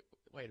trouble. I was like,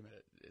 wait a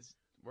minute,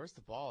 where's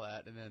the ball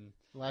at? And then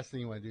the last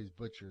thing you want to do is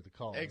butcher the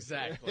call.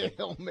 Exactly.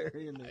 Hail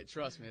Mary.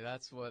 Trust me,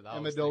 that's what I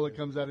was Amendola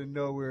comes out of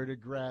nowhere to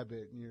grab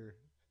it, and you're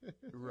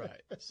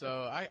right.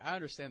 So I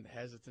understand the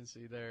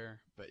hesitancy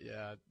there, but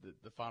yeah,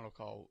 the final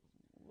call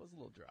was a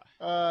little dry.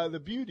 The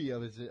beauty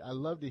of it is I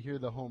love to hear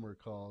the homer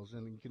calls,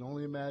 and you can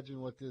only imagine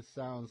what this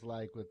sounds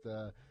like with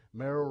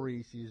Merrill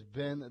Reese. He's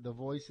been the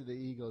voice of the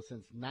Eagles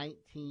since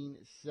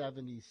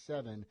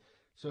 1977.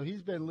 So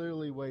he's been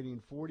literally waiting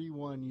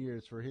 41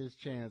 years for his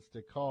chance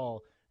to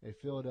call a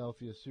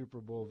Philadelphia Super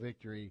Bowl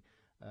victory.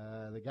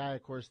 The guy,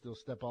 of course, still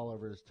step all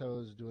over his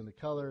toes doing the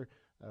color.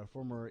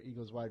 Former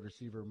Eagles wide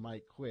receiver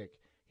Mike Quick.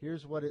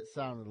 Here's what it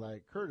sounded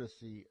like,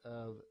 courtesy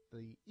of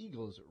the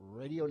Eagles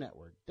Radio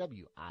Network,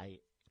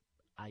 WIIP-FM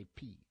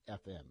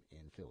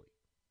in Philly.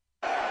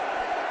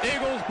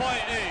 Eagles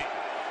by 8.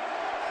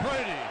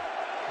 Brady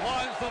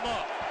lines them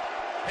up.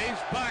 He's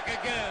back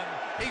again.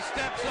 He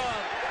steps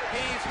up.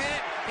 He's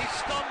hit. He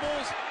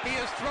stumbles. He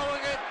is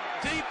throwing it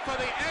deep for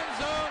the end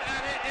zone,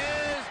 and it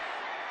is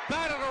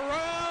batted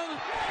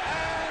around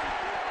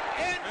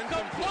and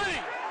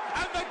incomplete.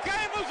 And the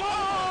game is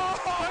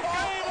over. The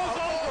game is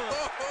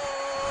over.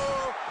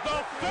 The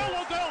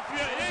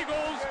Philadelphia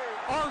Eagles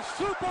are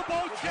Super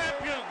Bowl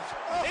champions.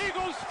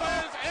 Eagles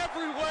fans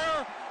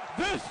everywhere,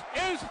 this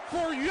is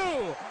for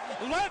you.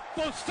 Let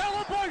the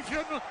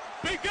celebration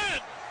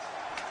begin.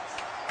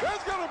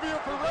 There's going to be a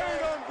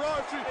parade on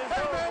Broad Street.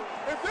 Hey, man,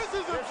 if this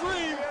is a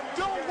dream,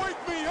 don't wake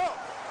me up.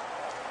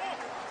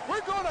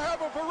 We're going to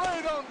have a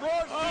parade on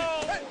Broad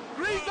Street. Hey,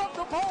 grease up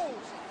the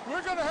poles.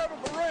 We're going to have a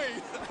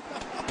parade.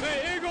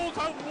 The Eagles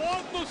have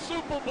won the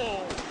Super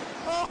Bowl.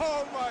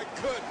 Oh, my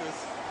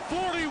goodness.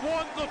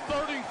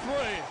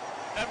 41-33.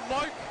 And,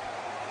 Mike,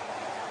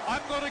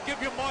 I'm going to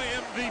give you my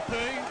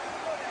MVP,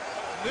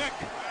 Nick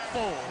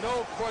Foles.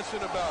 No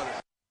question about it.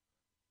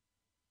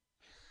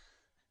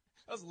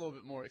 That was a little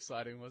bit more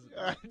exciting, wasn't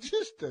it?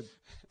 Just a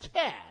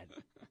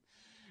tad.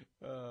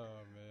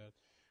 Oh, man.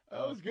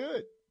 That was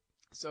good.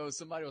 So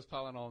somebody was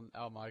piling on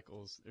Al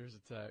Michaels. There's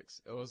a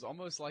text. It was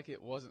almost like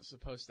it wasn't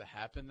supposed to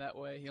happen that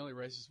way. He only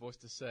raised his voice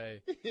to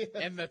say,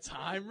 and the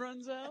time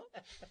runs out?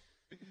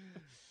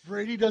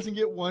 Brady doesn't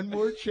get one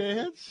more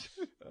chance?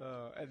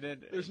 And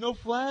then there's no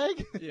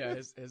flag? Yeah,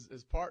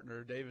 his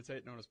partner, David's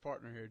hating on his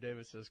partner here.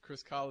 David says,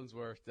 Chris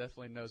Collinsworth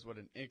definitely knows what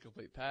an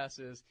incomplete pass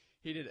is.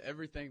 He did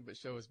everything but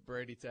show his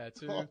Brady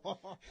tattoo.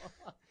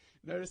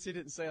 Notice he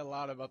didn't say a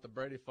lot about the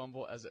Brady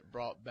fumble as it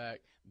brought back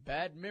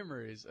bad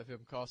memories of him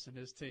costing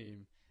his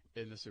team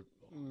in the Super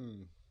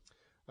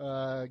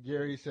Bowl.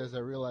 Gary says, I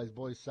realize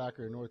boys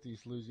soccer in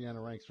Northeast Louisiana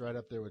ranks right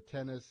up there with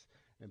tennis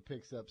and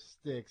picks up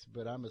sticks,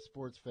 but I'm a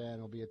sports fan.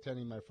 I'll be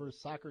attending my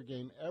first soccer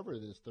game ever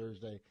this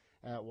Thursday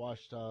at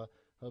Washita.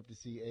 Hope to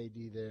see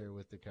AD there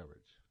with the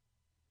coverage.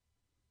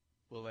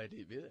 Will AD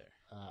be there?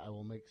 I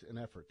will make an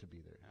effort to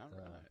be there. All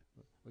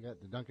right. We got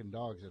the Duncan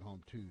Dogs at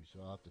home, too, so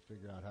I'll have to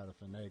figure out how to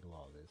finagle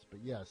all this.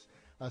 But, yes,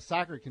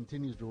 soccer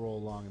continues to roll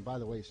along. And, by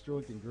the way,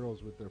 Sterlington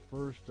girls with their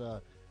first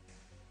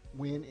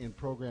win in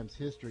program's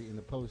history in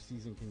the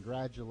postseason.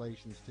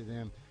 Congratulations to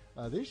them.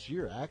 This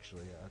year,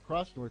 actually,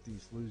 across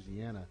Northeast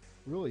Louisiana,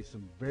 really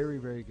some very,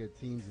 very good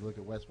teams. You look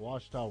at West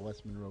Washita,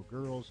 West Monroe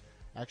girls.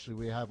 Actually,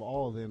 we have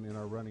all of them in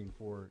our running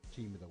for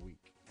Team of the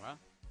Week. Wow.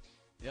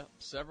 Yep,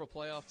 several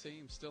playoff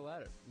teams still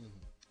at it.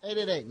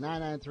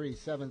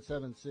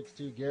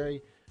 888-993-7762.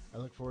 Gary, I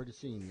look forward to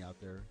seeing you out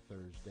there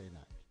Thursday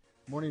night.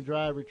 Morning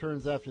Drive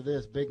returns after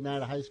this. Big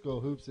night of high school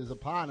hoops is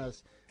upon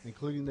us,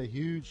 including the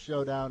huge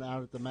showdown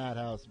out at the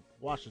Madhouse.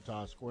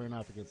 Ouachita squaring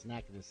off against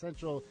Natchitoches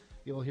Central.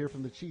 You'll hear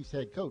from the Chiefs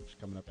head coach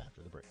coming up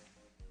after the break.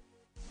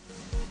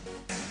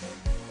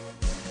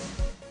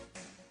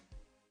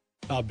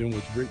 I've been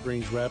with Rick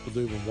Green's Rapid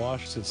Lube and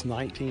Wash since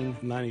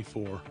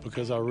 1994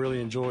 because I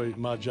really enjoy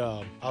my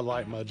job. I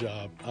like my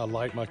job. I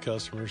like my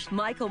customers.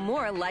 Michael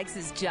Moore likes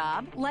his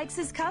job, likes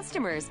his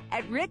customers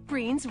at Rick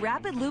Green's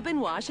Rapid Lube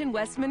and Wash in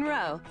West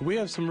Monroe. We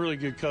have some really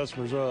good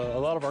customers. A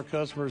lot of our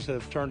customers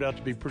have turned out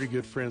to be pretty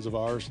good friends of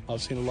ours.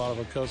 I've seen a lot of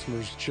our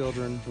customers'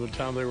 children from the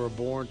time they were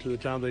born to the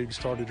time they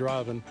started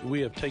driving. We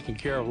have taken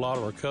care of a lot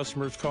of our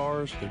customers'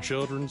 cars, their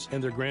children's,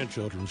 and their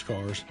grandchildren's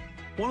cars.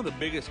 One of the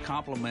biggest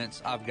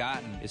compliments I've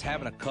gotten is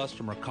having a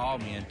customer call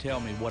me and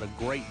tell me what a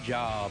great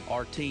job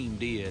our team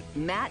did.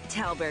 Matt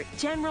Talbert,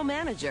 General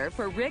Manager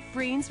for Rick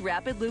Green's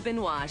Rapid Lube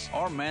and Wash.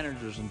 Our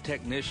managers and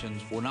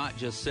technicians will not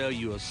just sell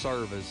you a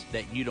service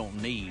that you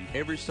don't need.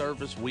 Every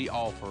service we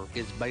offer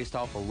is based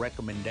off a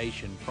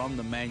recommendation from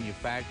the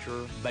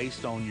manufacturer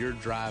based on your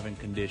driving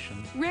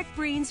conditions. Rick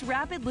Green's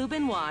Rapid Lube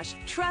and Wash,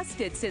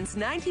 trusted since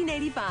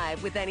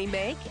 1985 with any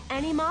make,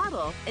 any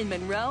model in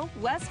Monroe,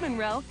 West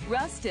Monroe,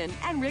 Ruston,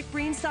 and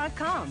rickgreens.com.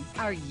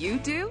 Are you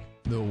due?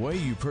 The way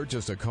you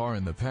purchased a car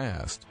in the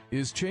past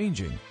is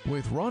changing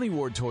with Ronnie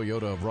Ward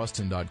Toyota of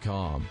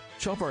Ruston.com.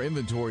 Shop our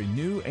inventory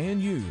new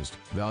and used,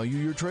 value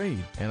your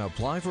trade, and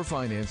apply for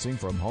financing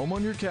from home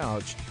on your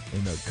couch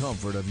in the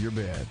comfort of your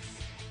bed.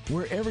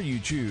 Wherever you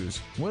choose,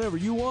 whenever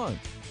you want.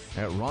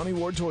 At Ronnie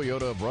Ward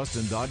Toyota of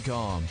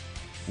Ruston.com.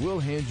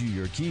 We'll hand you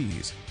your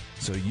keys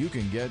so you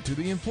can get to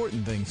the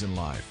important things in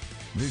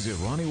life. Visit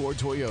Ronnie Ward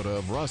Toyota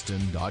of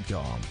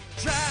Ruston.com.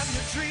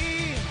 Drive your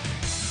dream.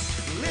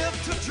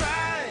 Live to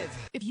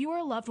drive. If you or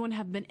a loved one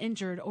have been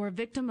injured or a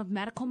victim of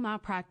medical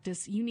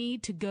malpractice, you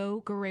need to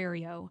go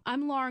Guerrero.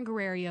 I'm Lauren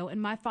Guerrero, and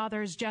my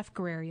father is Jeff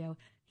Guerrero.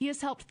 He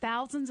has helped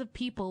thousands of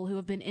people who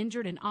have been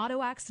injured in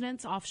auto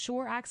accidents,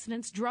 offshore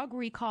accidents, drug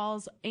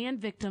recalls, and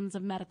victims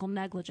of medical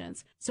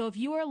negligence. So if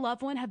you or a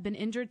loved one have been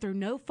injured through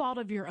no fault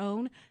of your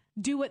own,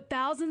 do what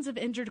thousands of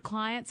injured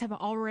clients have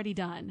already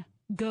done.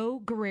 Go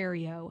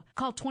Guerrero.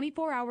 Call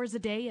 24 hours a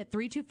day at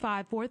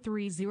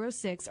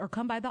 325-4306 or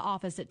come by the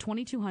office at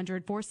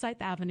 2200 Forsyth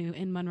Avenue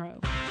in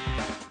Monroe.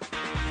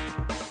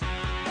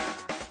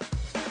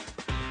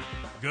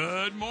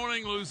 Good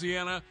morning,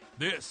 Louisiana.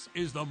 This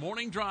is the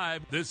Morning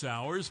Drive. This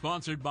hour is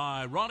sponsored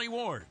by Ronnie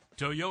Ward,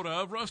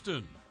 Toyota of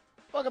Ruston.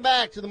 Welcome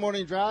back to the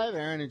Morning Drive.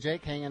 Aaron and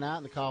Jake hanging out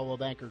in the Caldwell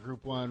Banker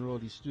Group 1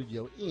 Realty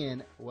Studio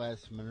in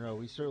West Monroe.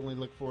 We certainly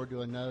look forward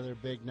to another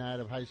big night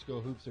of high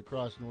school hoops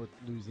across North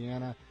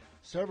Louisiana.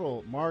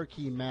 Several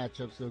marquee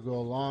matchups that will go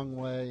a long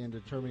way in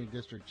determining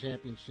district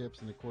championships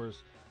and, of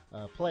course,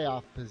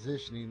 playoff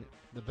positioning.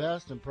 The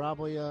best and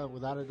probably,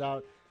 without a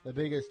doubt, the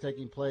biggest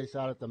taking place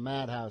out at the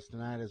Madhouse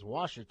tonight as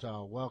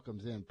Ouachita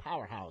welcomes in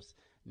powerhouse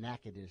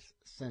Natchitoches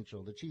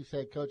Central. The Chiefs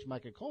head coach,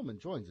 Micah Coleman,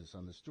 joins us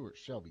on the Stuart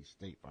Shelby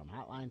State Farm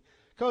Hotline.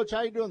 Coach,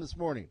 how you doing this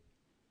morning?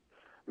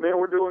 Man,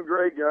 we're doing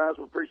great, guys.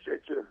 We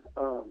appreciate you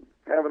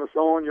having us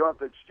on. You'll have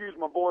to excuse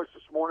my voice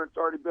this morning. It's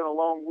already been a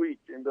long week,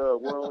 and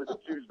we're only to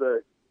Tuesday.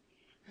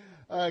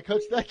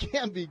 Coach, that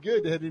can be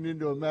good heading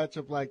into a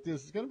matchup like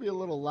this. It's going to be a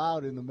little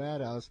loud in the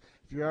Madhouse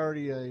if you're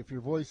already, if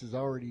your voice is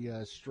already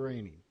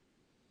straining.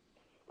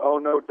 Oh,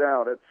 no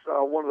doubt. It's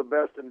one of the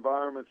best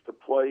environments to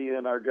play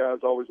in. Our guys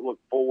always look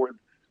forward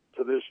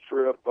to this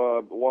trip.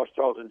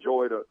 Ouachita's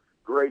enjoyed a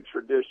great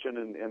tradition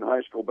in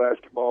high school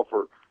basketball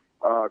for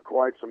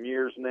quite some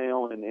years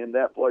now, and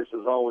that place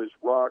is always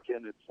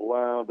rocking. It's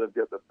loud. They've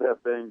got the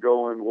pep band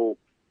going.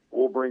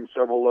 We'll bring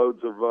several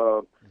loads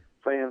of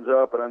fans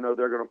up, and I know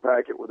they're going to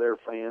pack it with their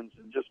fans.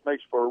 It just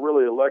makes for a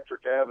really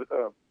electric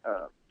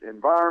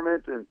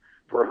environment. And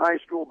for high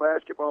school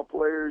basketball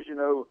players, you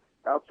know,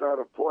 outside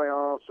of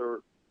playoffs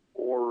or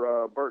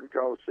Burton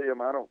Coliseum,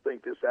 I don't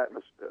think the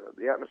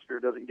atmosphere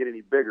doesn't get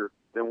any bigger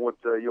than what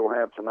you'll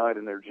have tonight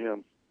in their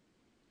gym.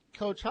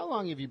 Coach, how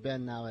long have you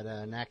been now at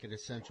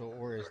Natchitoches Central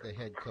or as the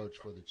head coach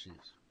for the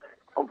Chiefs?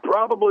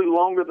 Probably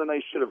longer than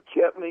they should have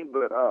kept me,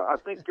 but I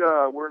think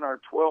we're in our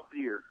 12th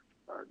year.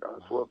 Our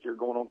 12th year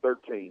going on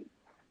 13.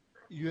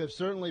 You have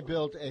certainly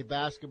built a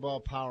basketball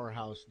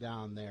powerhouse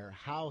down there.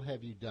 How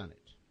have you done it?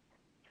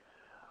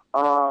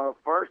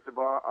 First of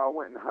all, I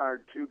went and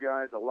hired two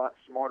guys a lot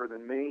smarter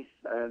than me,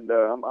 and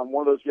I'm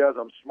one of those guys.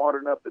 I'm smart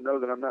enough to know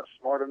that I'm not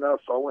smart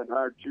enough, so I went and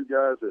hired two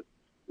guys that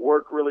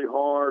work really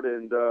hard,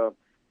 and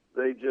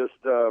they just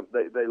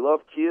they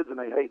love kids and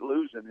they hate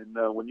losing. And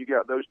when you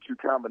got those two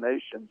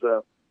combinations,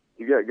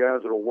 you got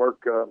guys that'll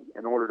work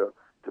in order to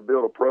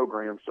build a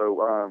program.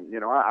 So, you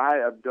know, I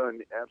have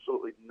done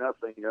absolutely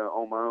nothing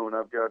on my own.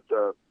 I've got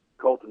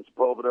Colton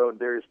Sepulvedo and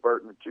Darius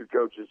Burton, the two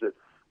coaches that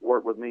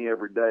work with me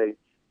every day,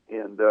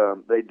 and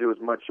they do as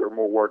much or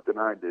more work than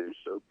I do.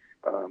 So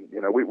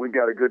We've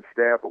got a good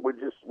staff, but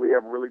we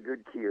have really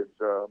good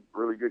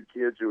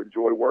kids who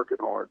enjoy working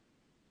hard.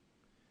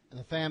 And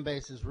the fan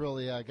base has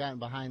really gotten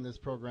behind this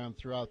program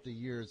throughout the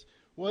years.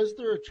 Was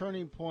there a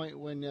turning point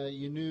when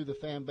you knew the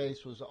fan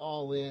base was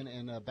all in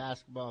and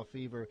basketball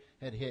fever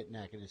had hit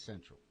Natchitoches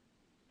Central?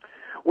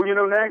 Well,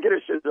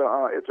 Natchitoches is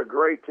it's a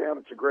great town.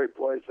 It's a great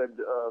place. They've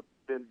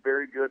been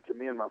very good to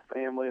me and my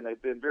family, and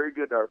they've been very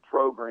good to our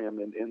program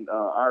and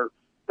our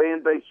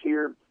fan base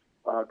here.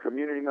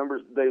 Community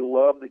members, they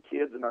love the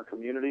kids in our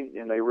community,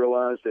 and they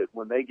realize that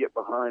when they get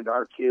behind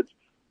our kids,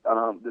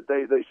 that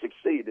they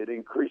succeed. It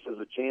increases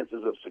the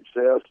chances of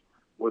success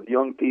with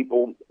young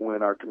people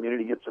when our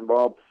community gets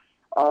involved.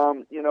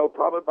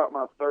 Probably about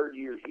my third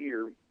year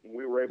here,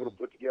 we were able to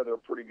put together a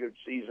pretty good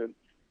season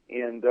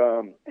and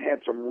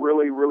had some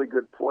really, really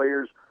good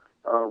players,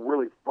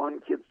 really fun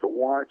kids to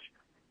watch.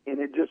 And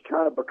it just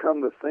kind of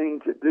become the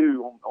thing to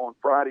do on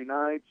Friday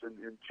nights and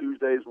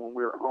Tuesdays when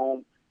we were at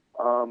home.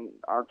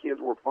 Our kids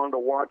were fun to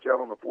watch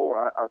out on the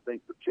floor, I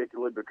think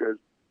particularly because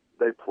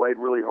they played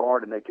really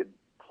hard and they could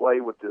play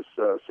with this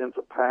sense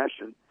of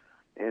passion.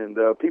 And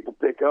people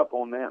pick up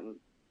on that. And,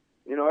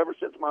 ever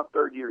since my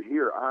third year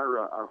here,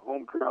 our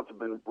home crowds have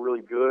been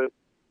really good.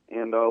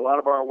 And a lot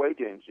of our away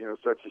games,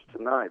 such as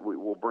tonight, we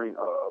will bring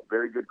a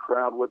very good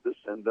crowd with us.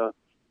 And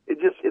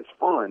it's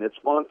fun. It's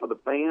fun for the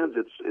fans.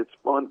 It's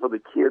fun for the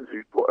kids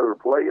who are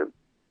playing.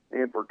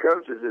 And for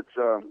coaches, it's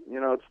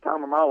it's the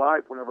time of my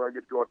life whenever I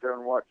get to go out there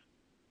and watch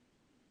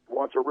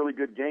a really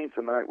good game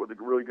tonight with a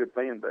really good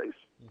fan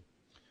base.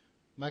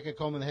 Micah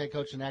Coleman, the head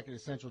coach of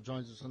Natchitoches Central,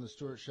 joins us on the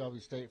Stuart Shelby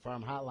State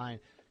Farm Hotline.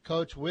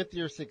 Coach, with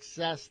your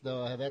success,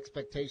 though, have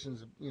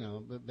expectations,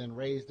 been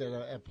raised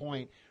at a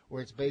point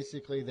where it's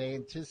basically they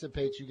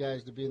anticipate you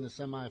guys to be in the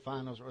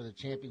semifinals or the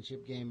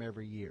championship game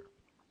every year?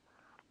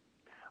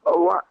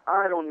 Oh,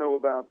 I don't know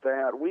about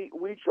that.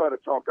 We try to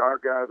talk to our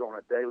guys on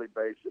a daily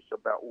basis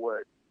about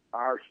what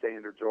our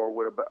standards are,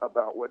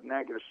 about what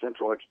Natchitoches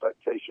Central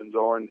expectations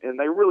are, and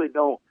they really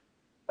don't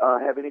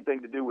have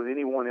anything to do with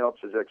anyone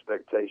else's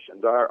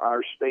expectations.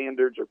 Our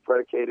standards are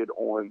predicated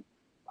on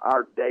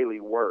our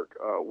daily work,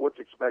 what's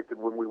expected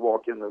when we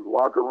walk in the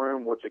locker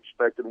room, what's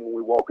expected when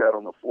we walk out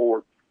on the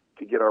floor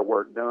to get our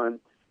work done.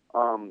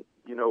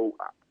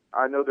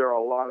 I know there are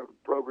a lot of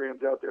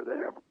programs out there that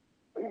have,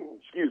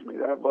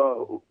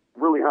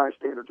 really high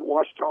standards.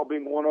 Ouachita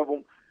being one of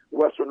them,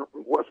 West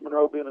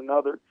Monroe being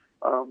another.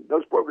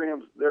 Those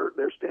programs,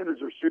 their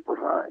standards are super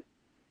high.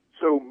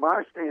 So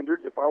my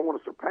standards, if I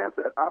want to surpass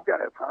that, I've got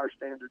to have higher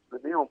standards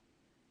than them.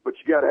 But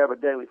you got to have a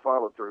daily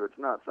follow through. It's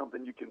not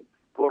something you can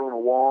put on a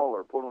wall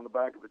or put on the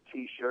back of a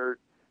T-shirt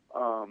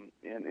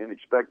and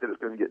expect that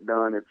it's going to get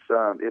done.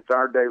 It's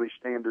our daily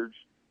standards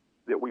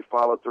that we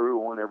follow through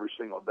on every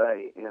single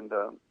day. And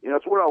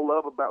it's what I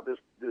love about this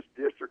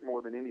district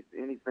more than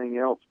anything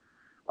else.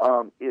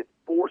 It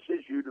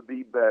forces you to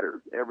be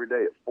better every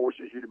day. It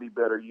forces you to be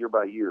better year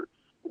by year.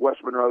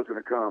 West Monroe's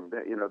going to come.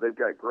 They've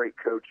got great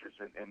coaches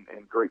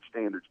and great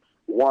standards.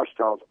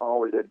 Ouachita's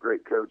always had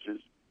great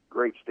coaches,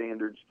 great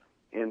standards.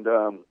 And,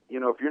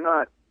 if you're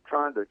not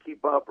trying to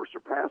keep up or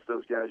surpass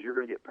those guys, you're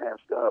going to get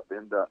passed up.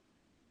 And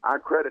I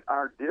credit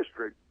our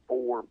district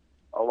for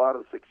a lot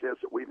of the success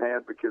that we've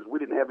had because we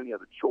didn't have any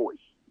other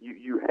choice.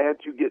 You had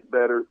to get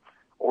better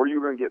or you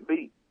were going to get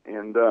beat.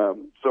 And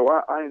so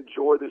I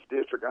enjoy this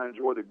district. I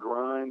enjoy the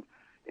grind,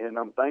 and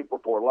I'm thankful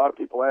for it. A lot of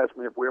people ask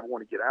me if we ever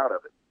want to get out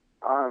of it.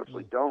 I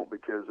honestly don't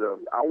because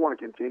I want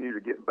to continue to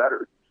get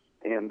better,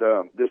 and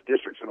this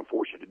district's going to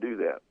force you to do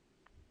that.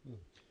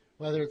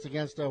 Whether it's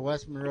against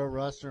West Monroe,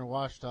 Ruston, or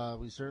Ouachita,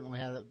 we certainly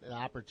had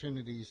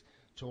opportunities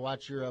to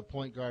watch your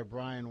point guard,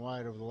 Brian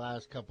White, over the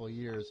last couple of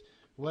years.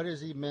 What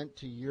has he meant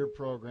to your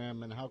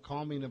program, and how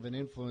calming of an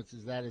influence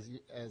is that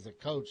as a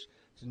coach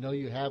to know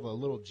you have a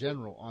little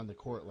general on the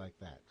court like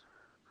that?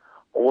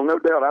 Well, no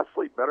doubt I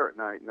sleep better at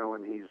night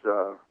knowing he's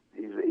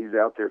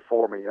out there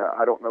for me.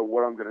 I don't know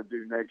what I'm going to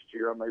do next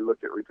year. I may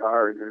look at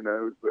retiring, who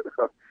knows? But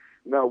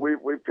no,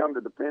 we've come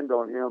to depend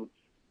on him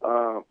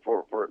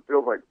for it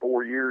feels like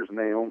 4 years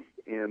now,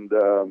 and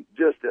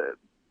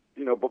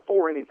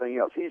before anything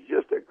else, he's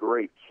just a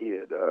great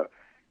kid.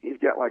 He's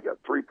got like a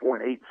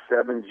 3.87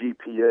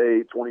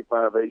 GPA,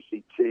 25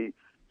 ACT. His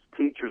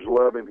teachers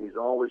love him. He's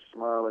always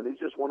smiling. He's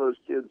just one of those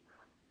kids,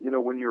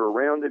 when you're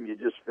around him, you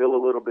just feel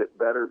a little bit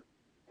better.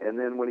 And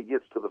then when he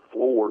gets to the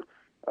floor,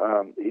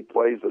 he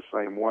plays the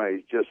same way.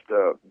 He's just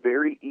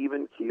very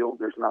even-keeled.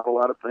 There's not a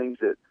lot of things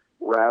that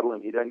rattle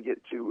him. He doesn't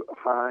get too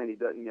high, and he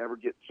doesn't ever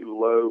get too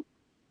low,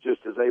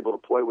 just is able to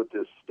play with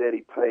this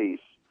steady pace.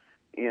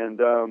 And,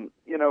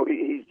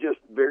 he's just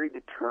very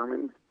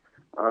determined.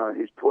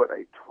 He's put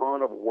a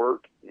ton of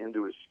work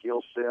into his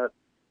skill set.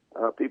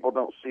 People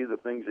don't see the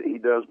things that he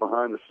does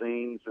behind the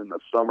scenes in the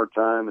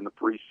summertime and the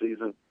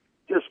preseason.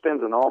 Just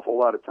spends an awful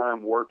lot of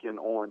time working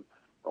on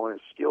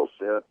his skill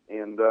set,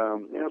 and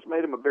it's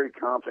made him a very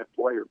confident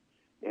player.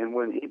 And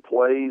when he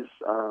plays,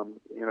 to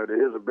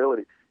his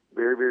ability,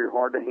 very, very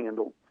hard to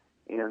handle.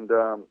 And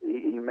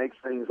he makes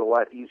things a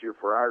lot easier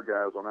for our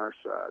guys on our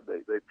side.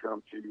 They've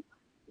come to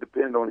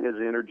depend on his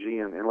energy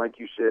and like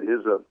you said,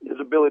 his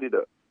ability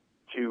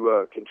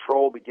to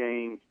control the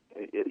game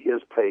at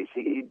his pace.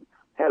 He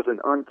has an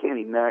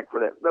uncanny knack for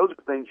that. Those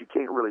are things you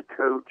can't really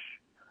coach.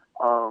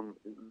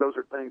 Those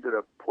are things that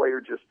a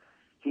player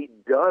he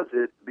does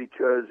it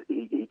because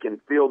he can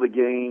feel the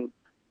game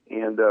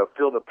and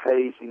feel the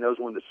pace. He knows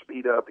when to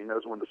speed up. He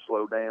knows when to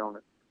slow down.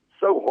 It's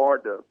so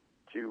hard to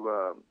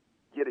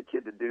get a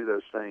kid to do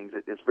those things.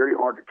 It's very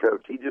hard to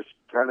coach. He just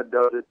kind of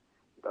does it,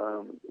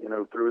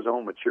 through his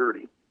own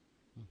maturity.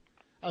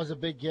 That was a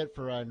big get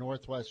for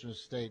Northwestern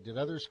State. Did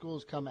other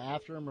schools come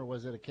after him, or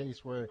was it a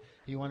case where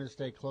he wanted to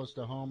stay close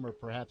to home, or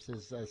perhaps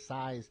his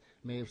size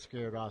may have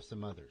scared off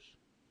some others?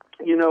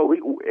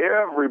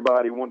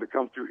 Everybody wanted to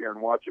come through here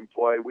and watch him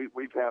play.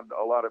 We've had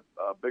a lot of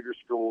bigger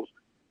schools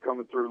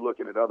coming through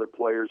looking at other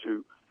players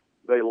who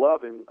they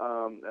love him.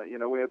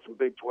 We had some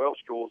Big 12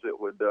 schools that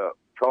would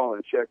call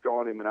and check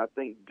on him, and I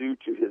think due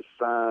to his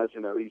size,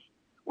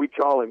 we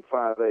call him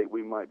 5'8".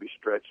 We might be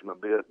stretching a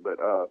bit, but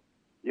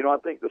I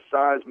think the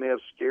size may have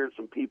scared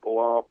some people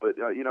off. But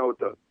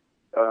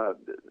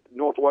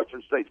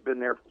Northwestern State's been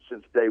there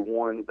since day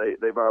one.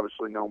 They've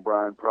obviously known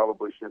Brian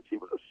probably since he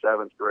was a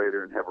seventh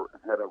grader and have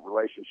had a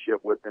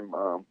relationship with him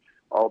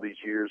all these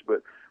years.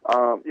 But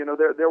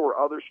there were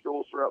other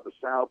schools throughout the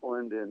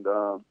Southland and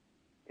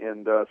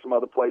some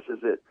other places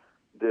that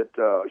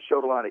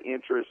showed a lot of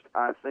interest.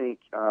 I think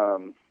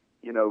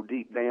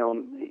deep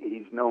down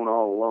he's known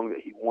all along that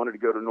he wanted to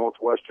go to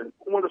Northwestern.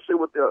 Wanted to see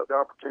what the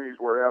opportunities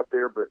were out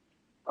there, but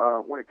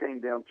when it came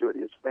down to it,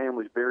 his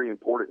family's very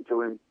important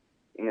to him.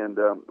 And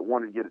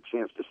wanted to get a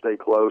chance to stay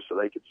close so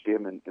they could see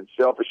him. And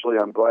selfishly,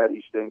 I'm glad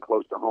he's staying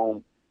close to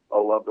home. I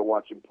love to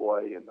watch him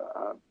play, and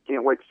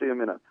can't wait to see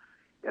him in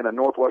a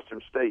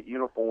Northwestern State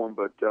uniform.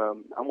 But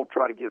I'm going to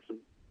try to get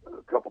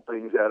a couple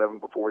things out of him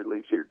before he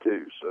leaves here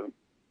too. So,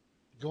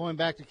 going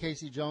back to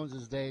Casey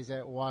Jones's days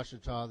at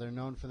Ouachita, they're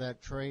known for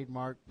that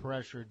trademark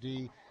pressure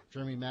D.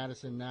 Jeremy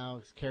Madison now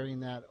is carrying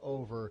that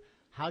over.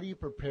 How do you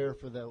prepare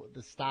for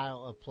the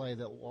style of play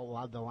that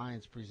the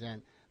Lions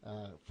present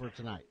for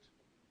tonight?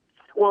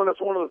 Well,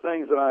 that's one of the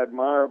things that I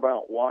admire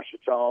about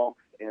Ouachita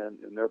and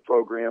their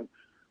program.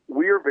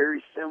 We are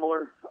very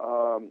similar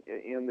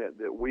in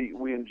that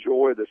we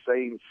enjoy the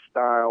same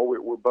style.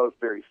 We're both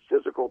very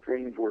physical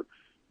teams. We're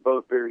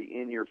both very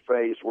in your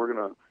face. We're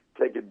going to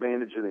take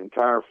advantage of the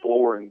entire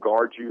floor and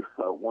guard you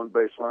one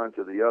baseline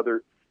to the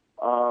other.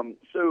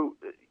 So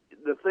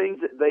the things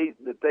that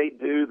they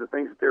do, the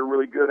things that they're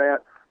really good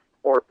at,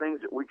 are things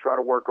that we try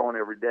to work on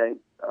every day.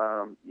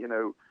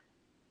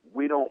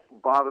 We don't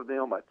bother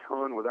them a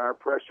ton with our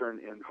pressure,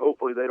 and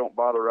hopefully they don't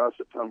bother us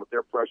a ton with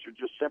their pressure,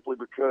 just simply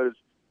because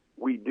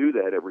we do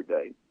that every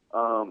day.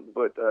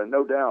 But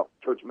no doubt,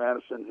 Coach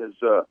Madison has,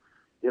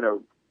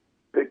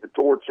 picked the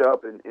torch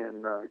up and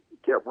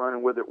kept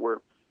running with it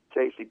where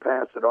Casey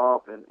passed it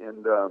off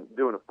and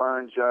doing a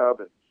fine job.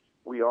 And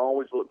we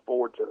always look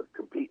forward to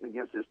competing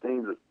against his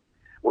teams.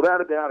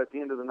 Without a doubt, at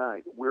the end of the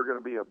night, we're going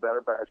to be a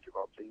better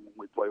basketball team when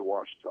we play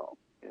Ouachita.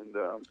 And,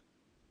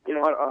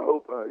 I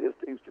hope his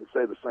teams can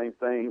say the same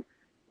thing.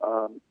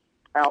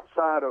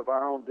 Outside of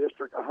our own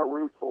district, I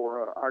root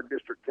for our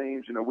district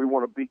teams. We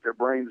want to beat their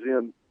brains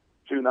in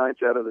 2 nights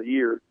out of the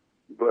year.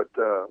 But,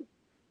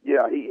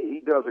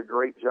 he does a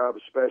great job,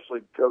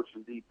 especially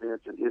coaching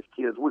defense and his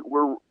kids.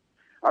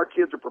 Our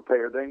kids are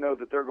prepared. They know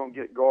that they're going to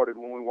get guarded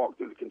when we walk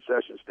through the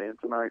concession stand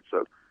tonight.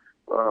 So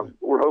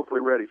we're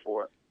hopefully ready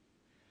for it.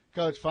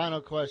 Coach,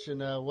 final question.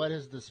 What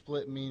does the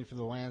split mean for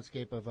the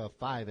landscape of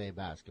 5A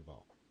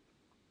basketball?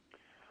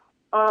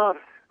 I've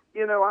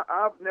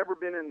never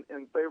been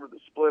in favor of the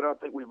split. I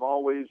think we've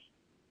always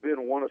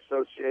been one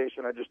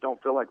association. I just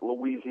don't feel like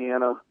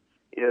Louisiana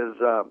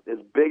is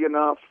big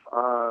enough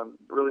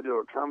really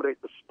to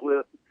accommodate the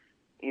split.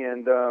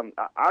 And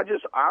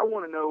I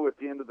want to know at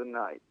the end of the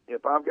night,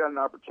 if I've got an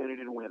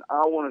opportunity to win,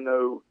 I want to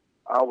know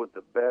I was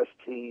the best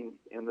team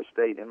in the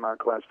state in my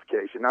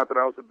classification. Not that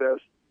I was the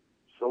best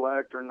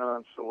select or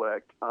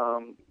non-select.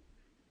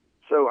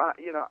 So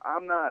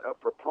I'm not a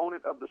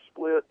proponent of the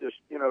split, just,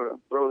 to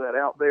throw that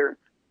out there.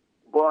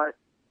 But,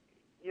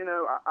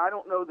 I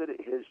don't know that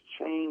it has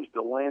changed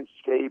the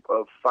landscape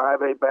of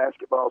 5A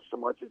basketball so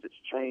much as it's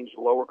changed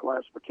lower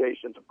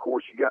classifications. Of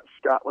course, you got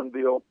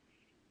Scotlandville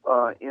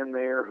in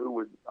there who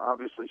would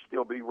obviously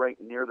still be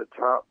ranked near the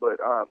top. But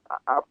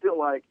I feel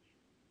like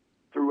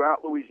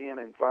throughout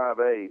Louisiana in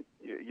 5A,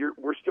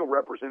 we're still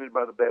represented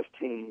by the best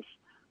teams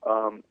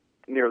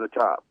near the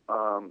top.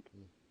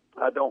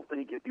 I don't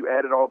think if you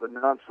added all the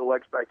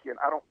non-selects back in,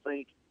 I don't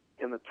think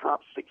in the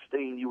top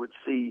 16 you would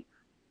see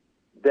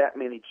that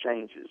many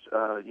changes.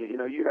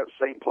 You have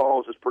St.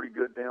 Paul's is pretty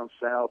good down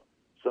south.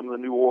 Some of the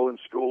New Orleans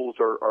schools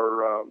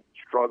are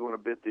struggling a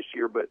bit this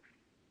year. But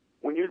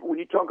when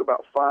you talk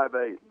about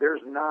 5A,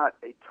 there's not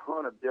a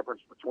ton of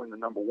difference between the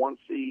number 1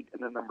 seed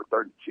and the number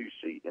 32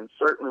 seed. And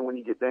certainly when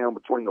you get down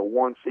between the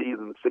 1 seed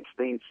and the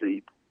 16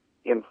 seed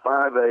in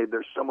 5A,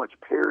 there's so much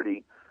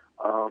parity.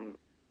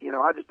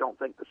 I just don't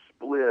think the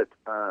split,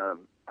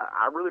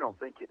 I really don't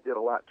think it did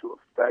a lot to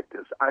affect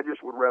us. I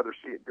just would rather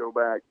see it go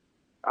back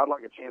I'd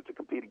like a chance to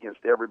compete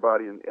against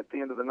everybody. And at the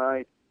end of the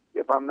night,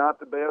 if I'm not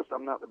the best,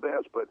 I'm not the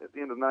best. But at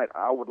the end of the night,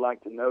 I would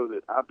like to know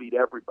that I beat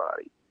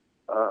everybody,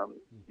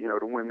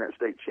 to win that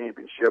state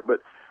championship.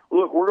 But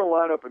look, we're going to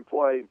line up and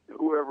play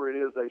whoever it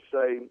is they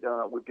say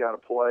we've got to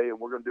play, and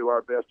we're going to do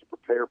our best to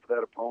prepare for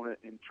that opponent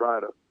and try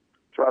to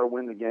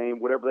win the game,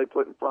 whatever they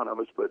put in front of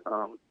us. But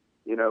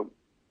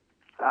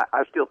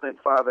I still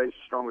think 5A is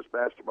the strongest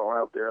basketball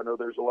out there. I know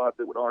there's a lot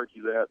that would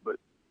argue that, but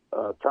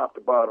top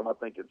to bottom, I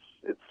think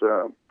it's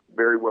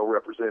very well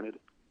represented.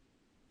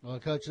 Well,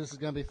 Coach, this is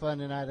going to be fun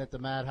tonight at the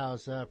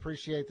Madhouse.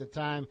 Appreciate the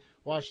time.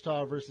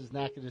 Ouachita versus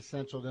Natchitoches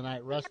Central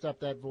tonight. Rest up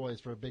that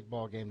voice for a big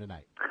ball game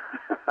tonight.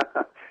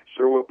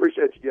 Sure will.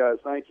 Appreciate you guys.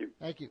 Thank you.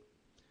 Thank you.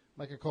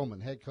 Micah Coleman,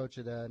 head coach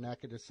at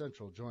Natchitoches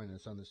Central, joining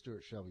us on the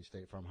Stuart Shelby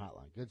State Farm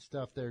Hotline. Good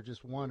stuff there.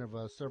 Just one of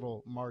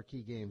several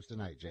marquee games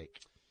tonight, Jake.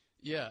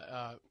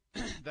 Yeah,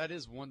 that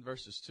is 1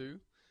 versus 2,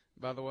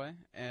 by the way.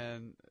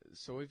 And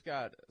so we've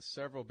got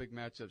several big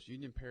matchups.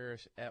 Union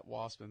Parish at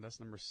Waspin, that's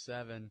number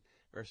 7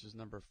 versus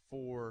number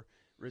 4.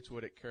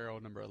 Richwood at Carroll,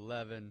 number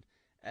 11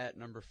 at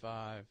number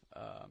 5.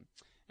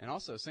 And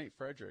also St.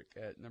 Frederick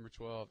at number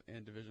 12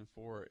 in Division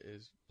 4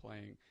 is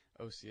playing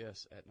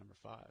OCS at number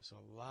 5. So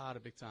a lot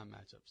of big-time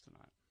matchups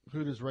tonight.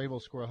 Who does Rabel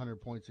score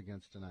 100 points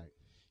against tonight?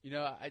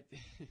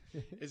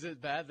 Is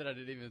it bad that I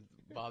didn't even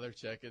bother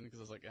checking because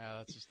I was like,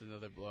 that's just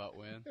another blowout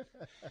win?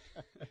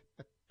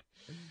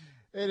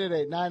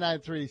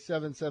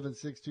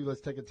 888-993-7762.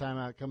 Let's take a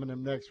timeout. Coming up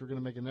next, we're going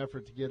to make an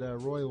effort to get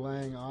Roy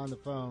Lang on the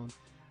phone.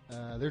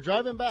 They're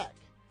driving back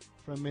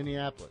from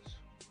Minneapolis.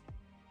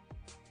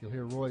 You'll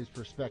hear Roy's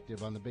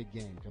perspective on the big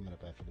game coming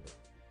up after the break.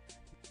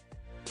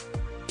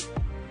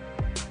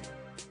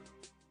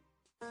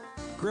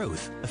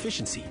 Growth,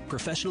 efficiency,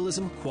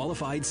 professionalism,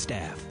 qualified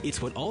staff.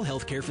 It's what all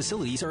healthcare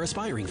facilities are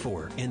aspiring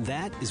for, and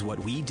that is what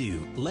we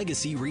do.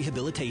 Legacy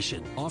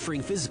Rehabilitation,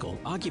 offering physical,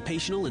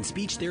 occupational, and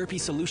speech therapy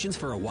solutions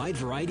for a wide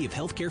variety of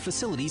healthcare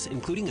facilities,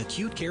 including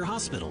acute care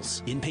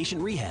hospitals,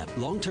 inpatient rehab,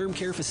 long-term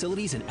care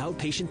facilities, and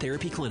outpatient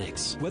therapy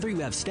clinics. Whether you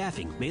have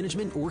staffing,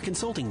 management, or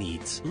consulting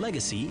needs,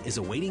 Legacy is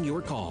awaiting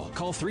your call.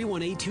 Call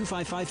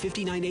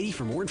 318-255-5980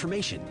 for more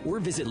information, or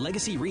visit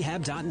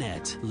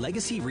legacyrehab.net.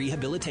 Legacy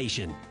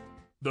Rehabilitation.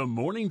 The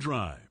Morning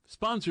Drive,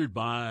 sponsored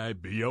by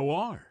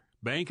BOR,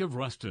 Bank of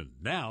Ruston,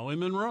 now in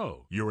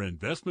Monroe, your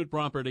investment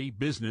property,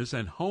 business,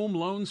 and home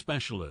loan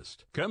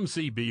specialist. Come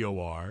see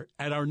BOR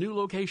at our new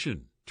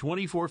location,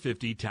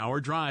 2450 Tower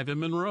Drive in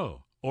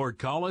Monroe, or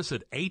call us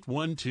at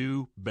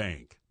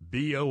 812-BANK.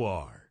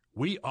 BOR.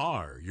 We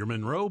are your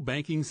Monroe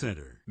Banking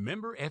Center.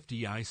 Member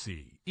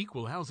FDIC,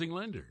 Equal Housing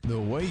Lender. The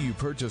way you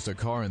purchased a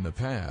car in the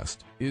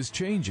past is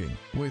changing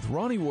with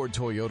Ronnie Ward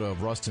Toyota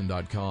of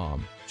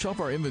Ruston.com.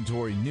 Shop our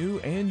inventory new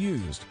and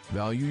used,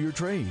 value your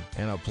trade,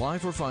 and apply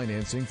for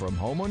financing from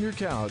home on your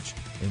couch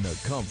in the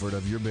comfort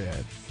of your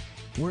bed.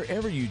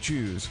 Wherever you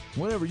choose,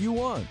 whenever you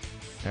want.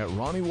 At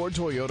Ronnie Ward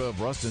Toyota of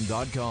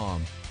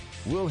Ruston.com,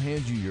 we'll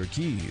hand you your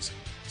keys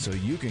so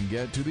you can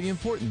get to the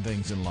important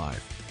things in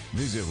life.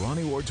 Visit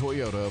Ronnie Ward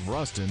Toyota of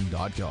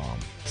Ruston.com.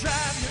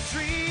 Drive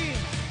your dream,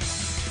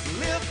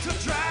 live to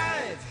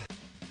drive.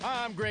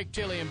 Hi, I'm Greg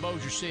Tilley in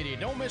Bossier City.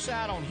 Don't miss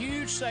out on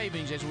huge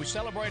savings as we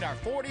celebrate our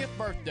 40th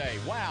birthday.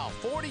 Wow,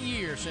 40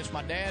 years since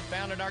my dad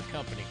founded our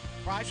company.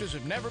 Prices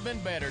have never been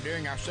better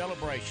during our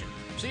celebration.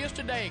 See us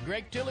today at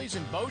Greg Tilley's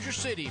in Bossier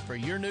City for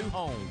your new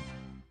home.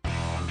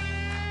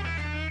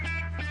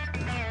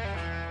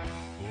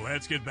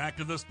 Let's get back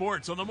to the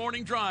sports on the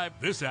Morning Drive.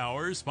 This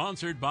hour is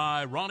sponsored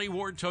by Ronnie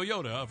Ward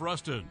Toyota of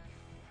Ruston.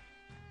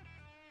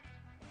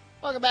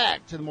 Welcome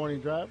back to the Morning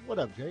Drive. What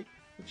up, Jake?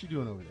 What you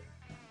doing over there?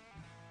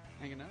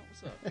 Hanging out?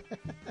 What's up?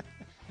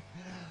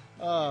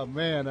 Oh,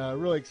 man,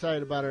 really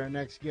excited about our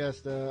next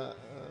guest. A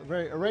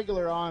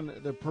regular on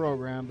the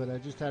program, but I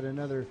just had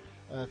another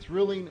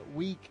thrilling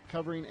week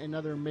covering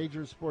another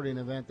major sporting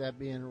event, that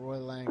being Roy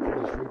Lang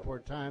from the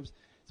Shreveport Times.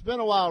 It's been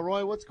a while,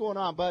 Roy. What's going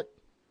on, bud?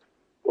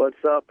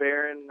 What's up,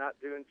 Aaron? Not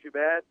doing too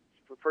bad.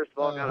 First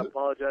of all, I got to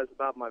apologize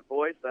about my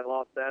voice. I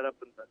lost that up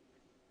in the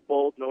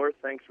bold north,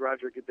 thanks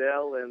Roger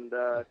Goodell, and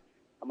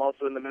I'm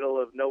also in the middle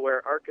of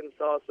nowhere,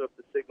 Arkansas, so if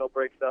the signal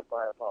breaks up,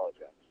 I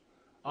apologize.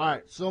 All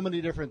right, so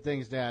many different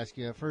things to ask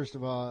you. First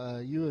of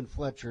all, you and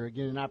Fletcher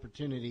get an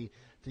opportunity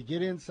to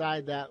get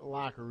inside that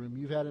locker room.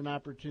 You've had an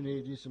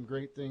opportunity to do some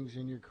great things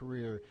in your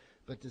career,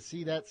 but to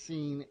see that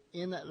scene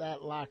in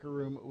that locker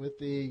room with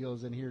the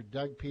Eagles and hear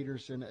Doug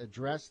Peterson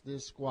address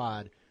this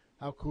squad,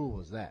 how cool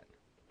was that?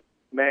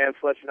 Man,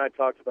 Fletcher and I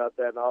talked about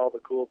that and all the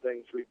cool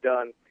things we've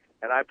done,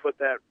 and I put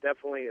that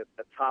definitely at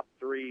the top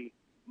 3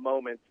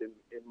 moments in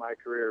my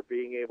career,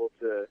 being able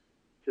to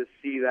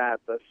see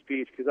that, the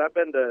speech, because I've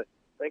been to,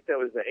 I think that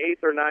was the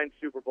 8th or 9th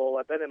Super Bowl.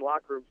 I've been in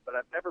locker rooms, but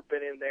I've never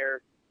been in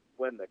there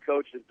when the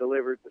coach has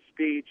delivered the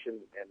speech,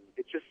 and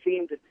it just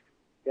seemed,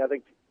 I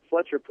think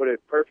Fletcher put it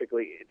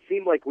perfectly, it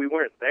seemed like we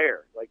weren't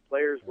there. Like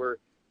players were,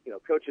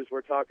 coaches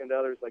were talking to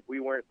others like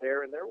we weren't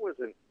there, and there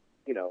wasn't,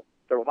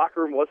 the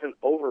locker room wasn't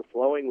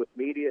overflowing with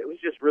media. It was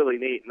just really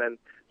neat. And then,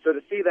 so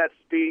to see that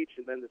speech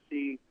and then to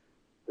see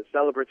the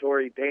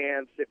celebratory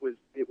dance. It was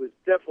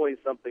definitely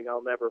something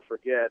I'll never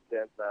forget.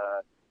 And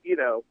you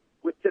know,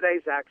 with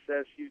today's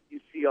access, you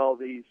see all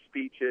these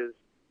speeches,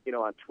 you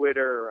know, on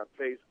Twitter or on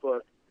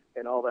Facebook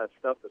and all that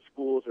stuff. The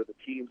schools or the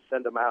teams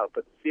send them out,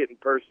 but to see it in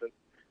person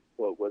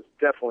was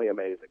definitely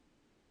amazing.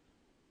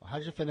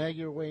 How'd you finagle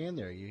your way in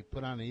there? You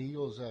put on the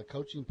Eagles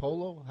coaching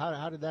polo?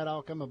 How did that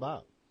all come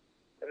about?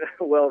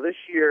 Well, this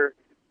year,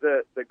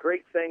 the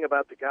great thing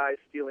about the guys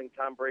stealing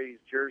Tom Brady's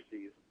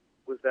jerseys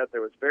was that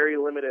there was very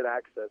limited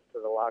access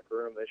to the locker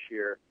room this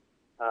year.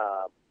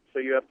 So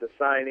you have to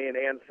sign in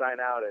and sign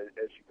out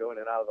as you go in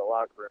and out of the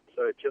locker room.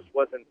 So it just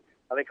wasn't,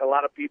 I think a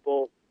lot of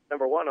people,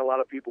 number one, a lot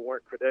of people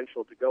weren't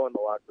credentialed to go in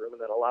the locker room,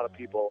 and then a lot of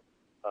people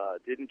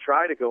didn't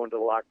try to go into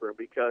the locker room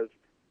because,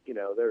 you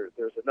know,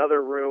 there's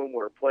another room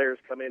where players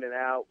come in and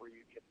out where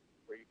you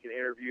can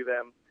interview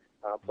them.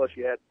 Plus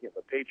you had, you know,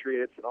 the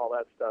Patriots and all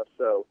that stuff.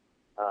 So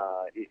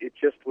it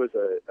just was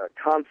a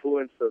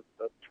confluence of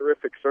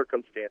terrific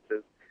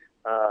circumstances.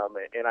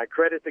 And I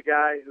credit the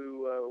guy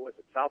who was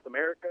in South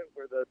America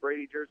where the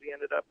Brady jersey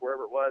ended up,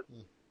 wherever it was.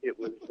 It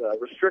was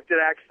restricted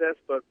access,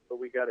 but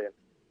we got in.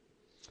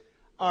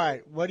 All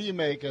right, what do you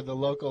make of the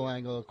local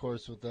angle, of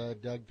course, with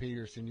Doug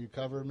Peterson? You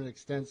covered him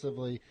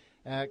extensively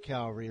at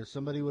Calvary. If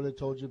somebody would have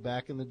told you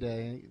back in the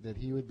day that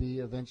he would be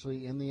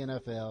eventually in the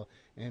NFL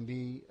and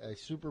be a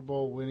Super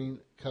Bowl winning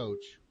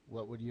coach,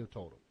 what would you have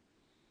told him?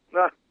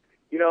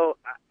 You know,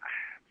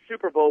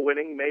 Super Bowl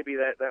winning, maybe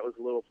that was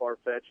a little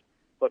far-fetched.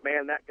 But,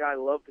 man, that guy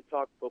loved to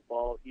talk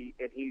football, he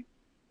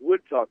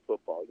would talk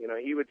football. You know,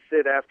 he would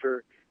sit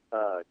after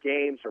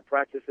games or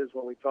practices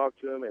when we talked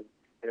to him, and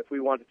if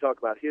we wanted to talk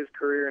about his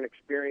career and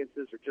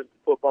experiences or just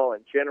football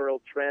in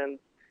general, trends,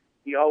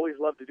 he always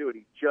loved to do it.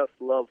 He just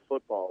loved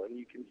football, and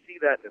you can see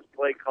that in his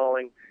play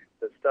calling,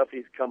 the stuff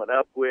he's coming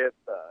up with,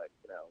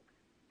 you know,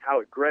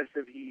 how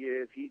aggressive he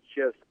is. He's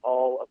just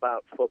all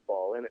about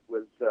football, and it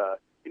was,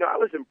 you know, I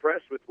was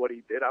impressed with what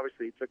he did.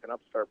 Obviously, he took an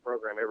upstart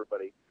program.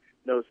 Everybody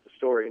knows the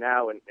story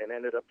now, and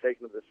ended up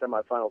taking them to the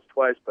semifinals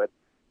twice. But,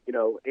 you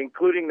know,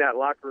 including that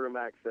locker room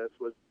access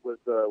was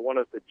one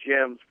of the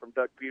gems from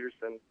Doug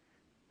Peterson.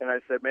 And I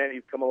said, man,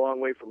 you've come a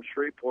long way from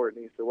Shreveport.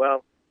 And he said,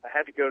 well, I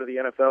had to go to the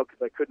NFL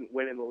because I couldn't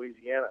win in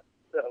Louisiana.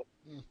 So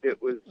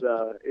it was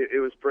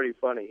it was pretty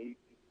funny.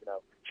 You know,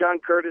 John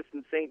Curtis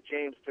and St.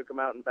 James took him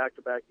out in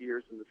back-to-back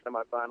years in the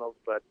semifinals,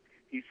 but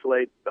he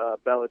slayed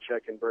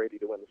Belichick and Brady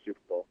to win the Super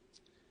Bowl.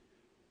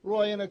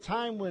 Roy, in a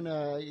time when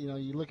you know,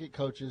 you look at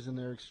coaches and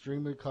they're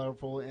extremely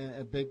colorful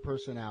and big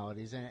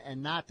personalities,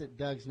 and not that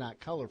Doug's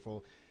not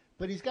colorful,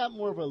 but he's got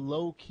more of a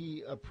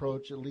low-key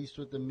approach, at least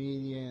with the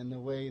media and the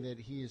way that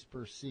he is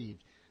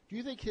perceived. Do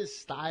you think his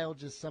style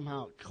just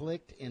somehow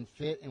clicked and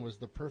fit and was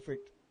the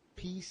perfect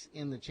piece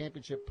in the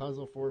championship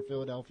puzzle for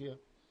Philadelphia?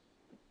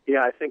 Yeah,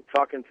 I think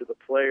talking to the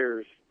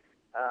players,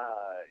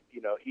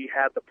 you know, he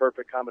had the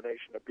perfect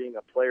combination of being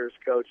a player's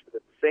coach, but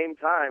at the same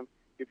time,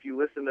 if you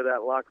listen to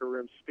that locker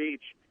room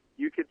speech,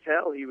 you could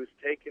tell he was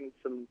taking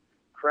some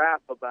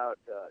crap about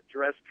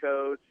dress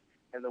codes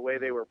and the way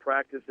they were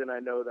practicing. I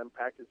know them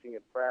practicing in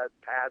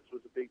pads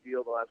was a big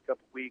deal the last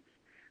couple of weeks.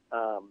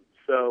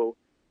 So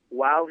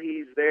while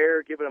he's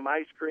there giving them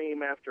ice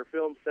cream after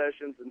film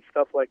sessions and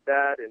stuff like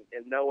that,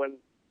 and knowing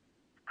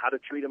how to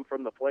treat them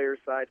from the player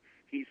side,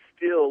 he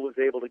still was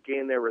able to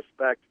gain their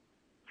respect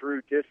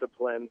through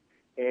discipline.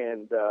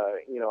 And,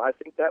 you know, I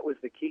think that was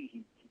the key.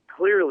 He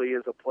clearly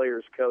is a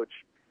player's coach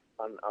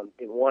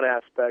in one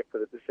aspect,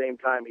 but at the same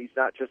time, he's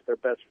not just their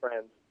best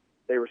friend.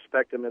 They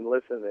respect him and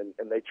listen,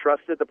 and they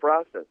trusted the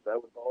process. That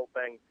was the whole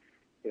thing.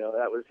 You know,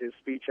 that was his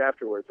speech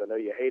afterwards. I know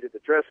you hated the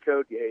dress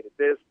code, you hated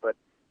this, but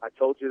I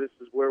told you this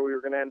is where we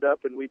were going to end up,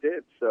 and we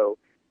did. So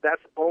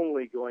that's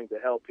only going to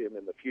help him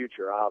in the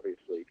future,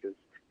 obviously, because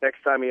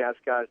next time he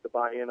asks guys to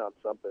buy in on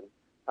something,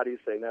 how do you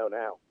say no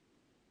now?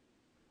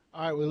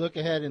 All right, we look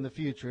ahead in the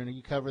future, and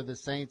you cover the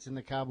Saints and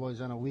the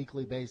Cowboys on a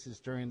weekly basis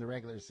during the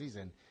regular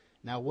season.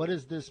 Now, what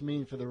does this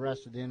mean for the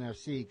rest of the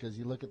NFC? Because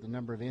you look at the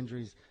number of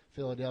injuries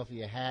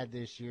Philadelphia had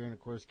this year, and,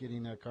 of course,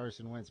 getting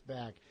Carson Wentz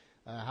back.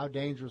 How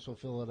dangerous will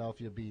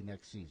Philadelphia be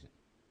next season?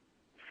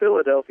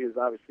 Philadelphia is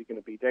obviously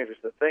going to be dangerous.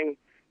 The thing,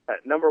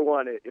 number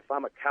one, if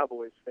I'm a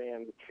Cowboys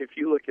fan, if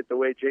you look at the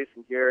way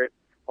Jason Garrett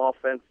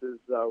offenses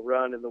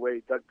run and the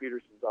way Doug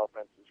Peterson's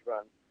offenses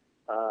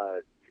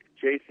run,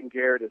 Jason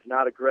Garrett is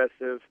not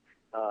aggressive.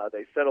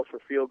 They settle for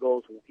field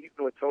goals.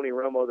 Even with Tony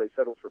Romo, they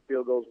settle for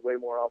field goals way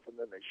more often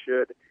than they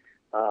should.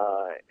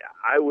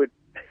 I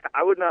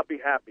would not be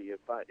happy if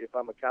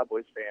I'm a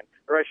Cowboys fan,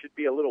 or I should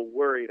be a little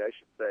worried, I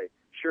should say.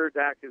 Sure,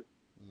 Dak is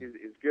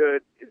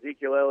good.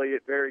 Ezekiel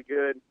Elliott, very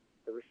good.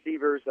 The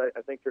receivers,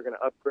 I think they're going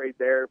to upgrade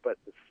there, but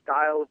the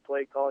style of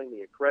play calling,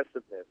 the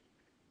aggressiveness,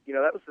 you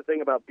know, that was the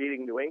thing about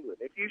beating New England.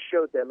 If you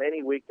showed them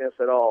any weakness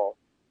at all,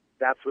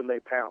 that's when they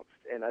pounced.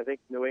 And I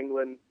think New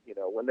England, you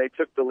know, when they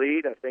took the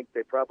lead, I think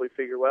they probably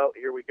figured, well,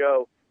 here we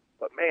go.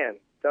 But, man,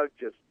 Doug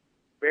just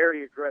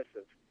very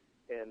aggressive.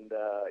 And,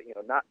 you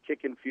know, not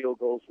kicking field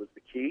goals was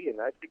the key.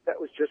 And I think that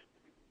was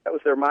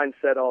their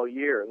mindset all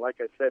year. And like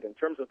I said, in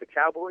terms of the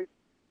Cowboys,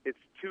 it's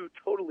two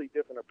totally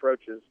different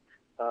approaches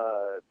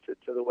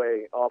to the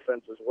way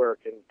offenses work.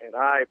 And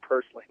I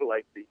personally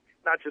like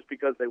not just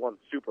because they won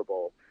the Super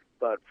Bowl,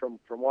 but from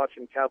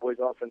watching Cowboys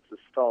offenses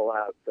stall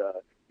out,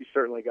 you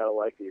certainly got to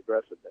like the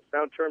aggressiveness.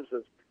 Now, in terms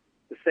of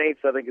the Saints,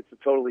 I think it's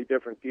a totally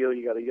different deal.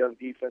 You got a young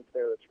defense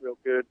there that's real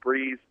good.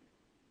 Breeze,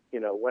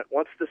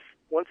 once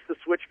the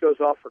switch goes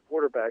off for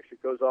quarterbacks,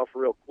 it goes off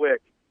real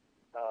quick.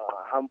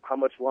 How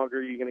much longer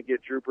are you going to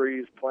get Drew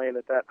Brees playing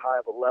at that high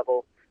of a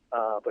level?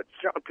 But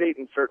Sean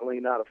Payton's certainly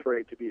not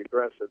afraid to be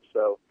aggressive.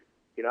 So,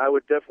 I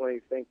would definitely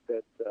think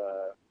that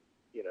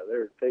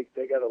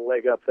they got a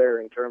leg up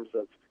there in terms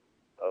of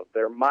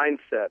their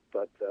mindset.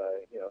 But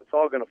it's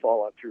all going to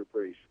fall on Drew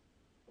Brees.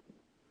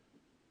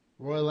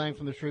 Roy Lang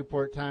from the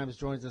Shreveport Times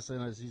joins us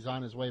as he's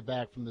on his way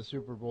back from the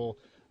Super Bowl.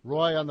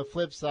 Roy, on the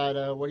flip side,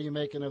 what are you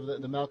making of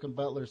the Malcolm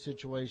Butler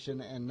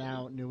situation and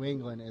now New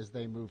England as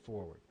they move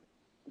forward?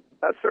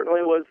 That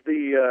certainly was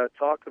the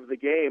talk of the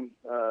game.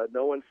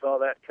 No one saw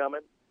that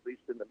coming, at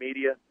least in the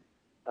media.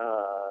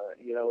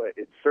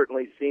 It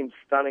certainly seems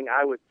stunning.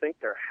 I would think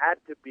there had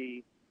to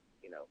be,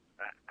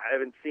 I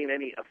haven't seen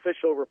any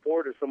official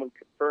report or someone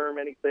confirm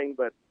anything,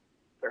 but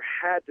there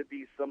had to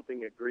be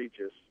something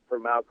egregious for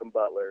Malcolm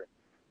Butler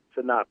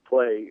to not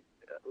play,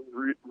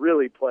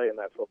 really play in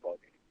that football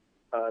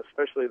game,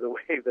 especially the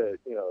way that,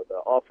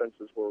 the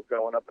offenses were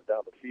going up and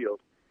down the field.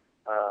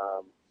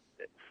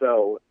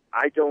 So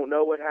I don't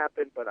know what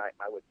happened, but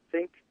I would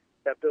think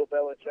that Bill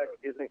Belichick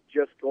isn't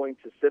just going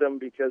to sit him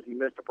because he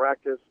missed a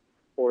practice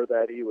or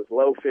that he was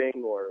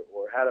loafing or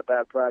had a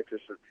bad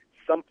practice. Or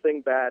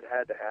something bad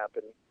had to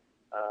happen.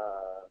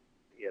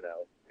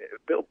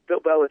 Bill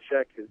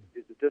Belichick is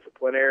a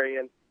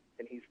disciplinarian,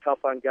 and he's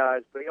tough on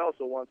guys, but he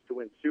also wants to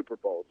win Super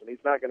Bowls, and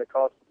he's not going to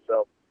cost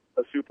himself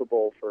a Super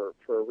Bowl for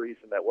a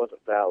reason that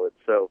wasn't valid.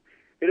 So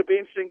it'll be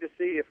interesting to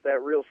see if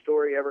that real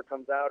story ever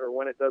comes out or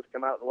when it does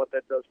come out and what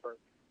that does for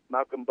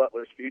Malcolm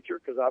Butler's future,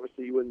 because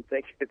obviously you wouldn't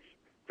think it's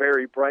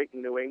very bright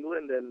in New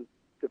England, and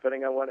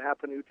depending on what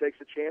happened, who takes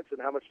a chance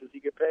and how much does he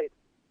get paid?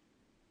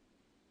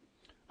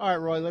 All right,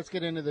 Roy, let's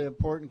get into the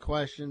important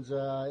questions.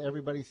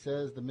 Everybody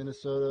says the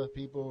Minnesota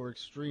people were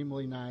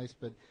extremely nice,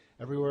 but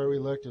everywhere we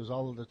looked, it was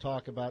all of the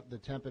talk about the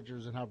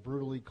temperatures and how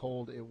brutally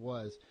cold it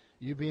was.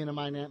 You being a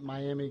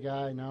Miami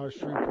guy, now a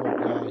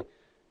Shreveport guy,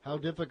 how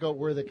difficult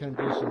were the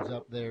conditions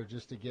up there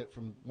just to get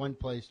from one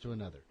place to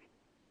another?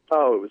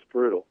 Oh, it was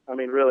brutal. I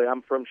mean, really,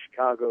 I'm from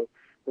Chicago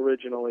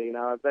originally.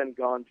 Now, I've been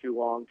gone too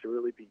long to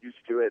really be used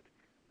to it.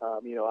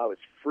 I was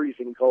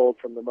freezing cold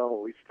from the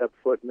moment we stepped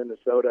foot in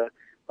Minnesota.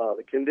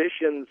 The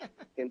conditions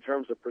in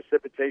terms of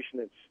precipitation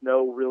and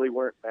snow really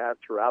weren't bad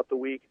throughout the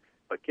week,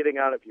 but getting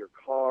out of your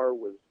car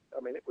was,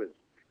 it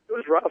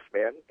was rough,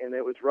 man, and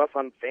it was rough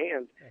on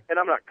fans. And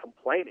I'm not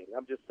complaining.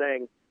 I'm just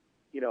saying,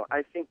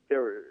 I think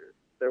there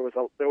would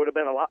have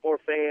been a lot more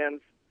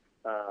fans,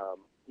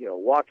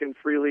 walking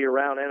freely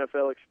around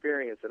NFL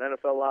Experience and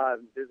NFL Live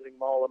and visiting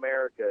Mall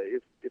America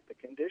if the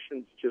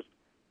conditions just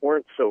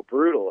weren't so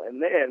brutal.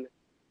 And then,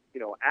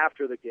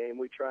 after the game,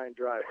 we try and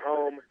drive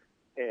home,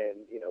 and,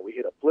 we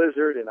hit a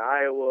blizzard in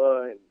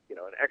Iowa and,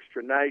 an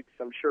extra night.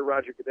 So I'm sure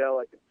Roger Goodell,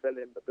 I can send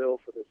him the bill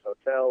for this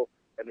hotel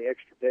and the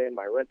extra day in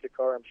my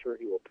rent-a-car. I'm sure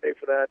he will pay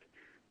for that.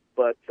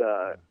 But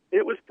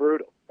it was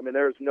brutal.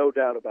 There's no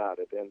doubt about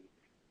it. And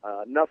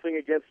nothing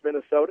against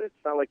Minnesota.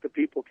 It's not like the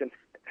people can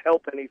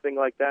help anything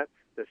like that.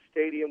 The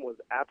stadium was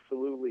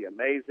absolutely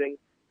amazing.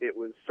 It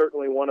was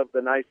certainly one of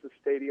the nicest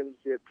stadiums.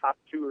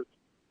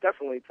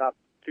 Definitely top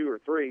two or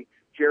three.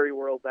 Jerry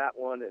World, that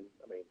one, and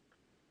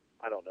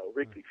I don't know,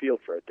 Wrigley Field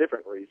for a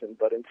different reason,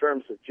 but in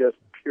terms of just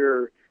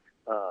pure,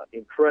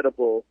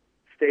 incredible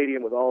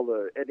stadium with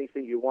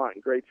anything you want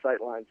and great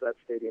sight lines, that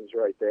stadium's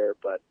right there.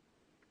 But,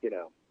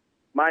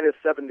 minus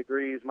 7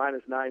 degrees,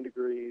 minus 9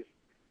 degrees,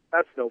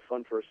 that's no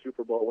fun for a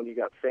Super Bowl when you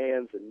got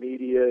fans and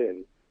media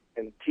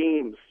and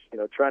teams,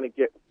 trying to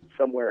get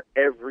somewhere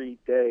every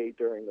day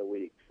during the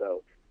week.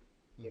 So,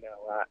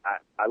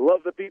 I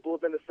love the people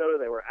of Minnesota.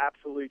 They were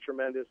absolutely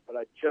tremendous, but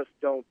I just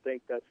don't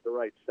think that's the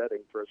right setting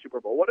for a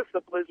Super Bowl. What if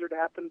the blizzard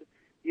happened,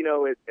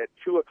 at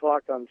 2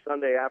 o'clock on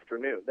Sunday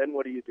afternoon? Then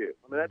what do you do?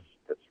 That's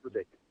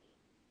ridiculous.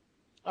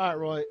 All right,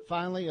 Roy,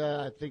 finally,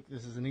 I think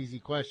this is an easy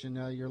question.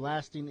 Your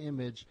lasting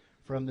image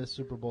from this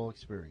Super Bowl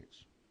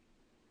experience?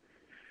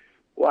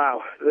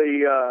 Wow,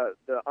 the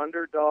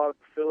underdog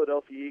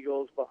Philadelphia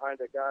Eagles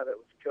behind a guy that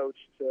was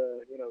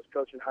was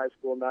coaching high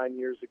school 9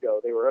 years ago.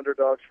 They were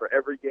underdogs for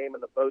every game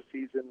in the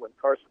postseason. When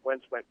Carson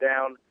Wentz went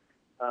down,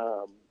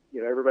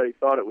 everybody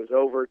thought it was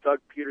over. Doug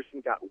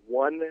Peterson got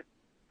one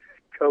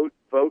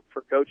vote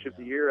for Coach of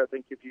the Year. I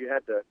think if you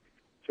had to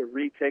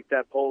retake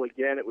that poll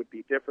again, it would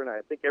be different.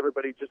 I think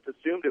everybody just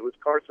assumed it was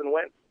Carson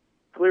Wentz.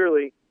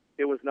 Clearly,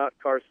 it was not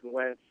Carson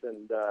Wentz,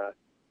 and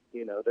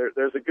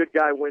there's a good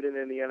guy winning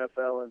in the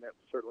NFL, and that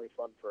was certainly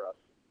fun for us.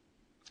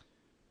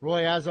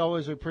 Roy, as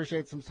always, we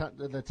appreciate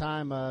the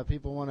time.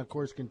 People want to, of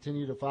course,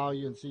 continue to follow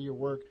you and see your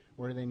work.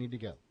 Where do they need to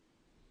go?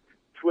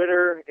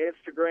 Twitter,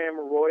 Instagram,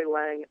 Roy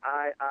Lang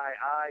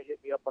III. Hit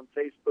me up on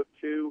Facebook,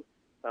 too.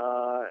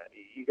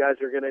 you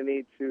guys are going to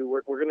need to.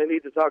 We're going to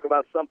need to talk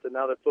about something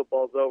now that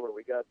football's over.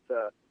 We got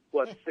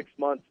 6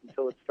 months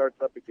until it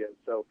starts up again.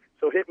 So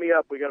hit me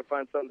up. We got to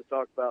find something to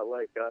talk about,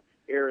 like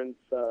Aaron's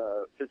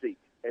physique.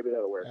 Maybe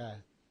that'll work.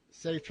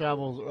 Safe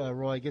travels,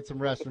 Roy. Get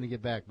some rest when you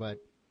get back, bud.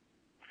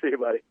 See you,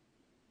 buddy.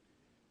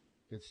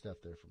 Good stuff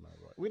there from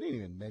Roy. We didn't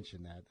even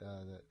mention that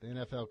the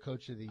NFL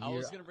Coach of the Year. I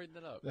was going to bring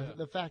that up.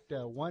 The fact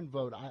one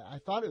vote. I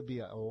thought it would be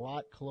a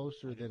lot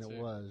closer than it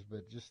was,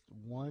 but just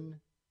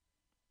one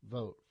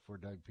vote for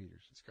Doug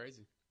Peters. It's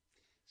crazy.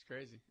 It's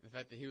crazy. The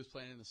fact that he was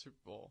playing in the Super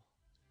Bowl.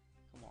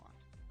 Come on.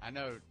 I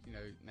know,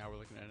 now we're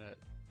looking at it,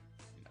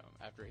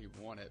 after he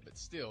won it, but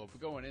still,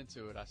 going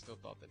into it, I still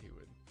thought that he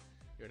would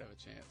have a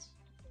chance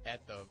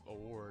at the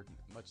award,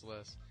 much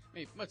less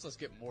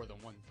get more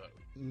than one vote.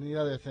 And the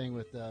other thing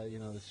with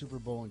the Super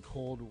Bowl in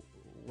cold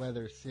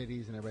weather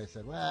cities, and everybody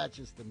said, well, it's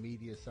just the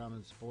media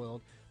sounding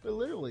spoiled. But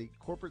literally,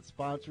 corporate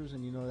sponsors,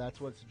 and that's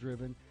what's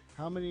driven.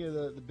 How many of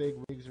the big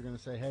wigs are going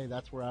to say, hey,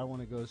 that's where I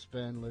want to go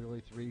spend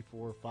literally 3,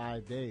 4,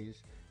 5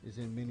 days is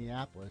in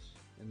Minneapolis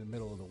in the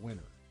middle of the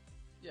winter?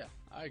 Yeah,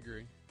 I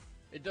agree.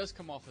 It does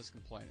come off as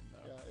complaining,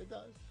 though. Yeah, it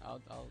does.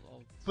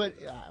 But,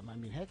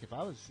 heck, if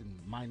I was in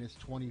minus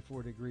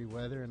 24-degree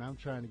weather and I'm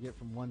trying to get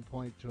from one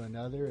point to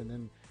another and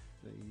then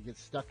you get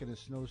stuck in a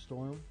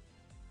snowstorm,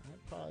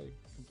 I'd probably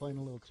complain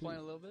a little too. Complain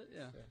a little bit,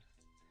 yeah.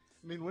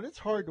 I mean, when it's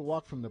hard to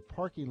walk from the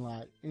parking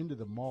lot into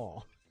the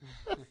mall.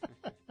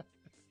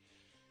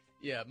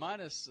 Yeah,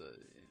 minus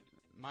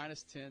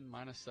 10,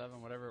 minus 7,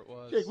 whatever it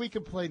was. Jake, we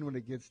complain when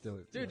it gets to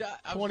it. Dude,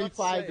 I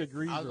 25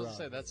 degrees. I was going to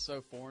say that's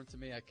so foreign to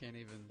me. I can't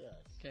even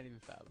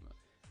fathom it.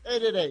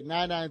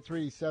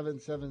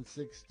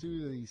 888-993-7762.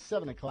 The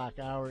 7 o'clock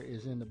hour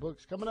is in the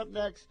books. Coming up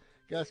next,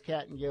 Gus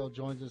Cattengale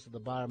joins us at the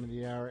bottom of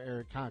the hour.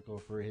 Eric Conko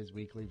for his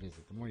weekly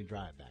visit. The Morning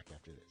Drive back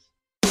after this.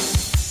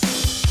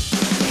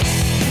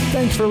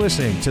 Thanks for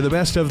listening to the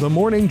best of the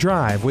Morning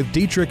Drive with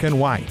Dietrich and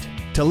White.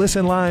 To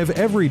listen live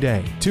every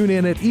day, tune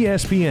in at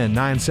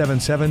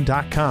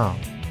ESPN977.com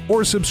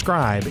or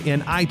subscribe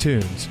in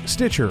iTunes,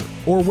 Stitcher,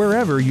 or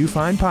wherever you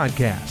find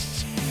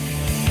podcasts.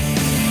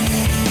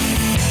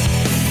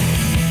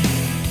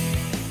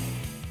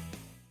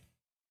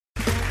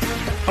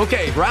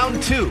 Okay,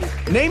 round 2.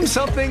 Name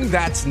something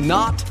that's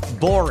not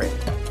boring.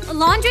 A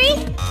laundry?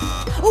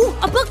 Ooh,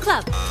 a book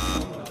club.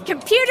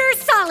 Computer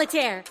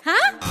solitaire,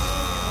 huh?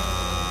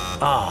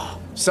 Ah,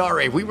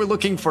 sorry, we were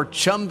looking for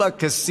Chumba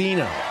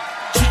Casino.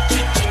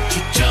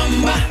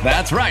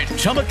 That's right.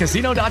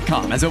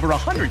 ChumbaCasino.com has over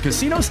 100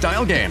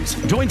 casino-style games.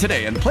 Join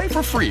today and play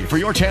for free for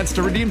your chance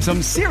to redeem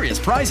some serious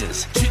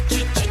prizes.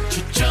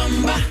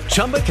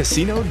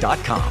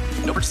 ChumbaCasino.com.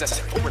 No purchase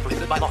necessary. Void where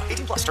prohibited by law.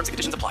 18+ terms and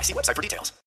conditions apply. See website for details.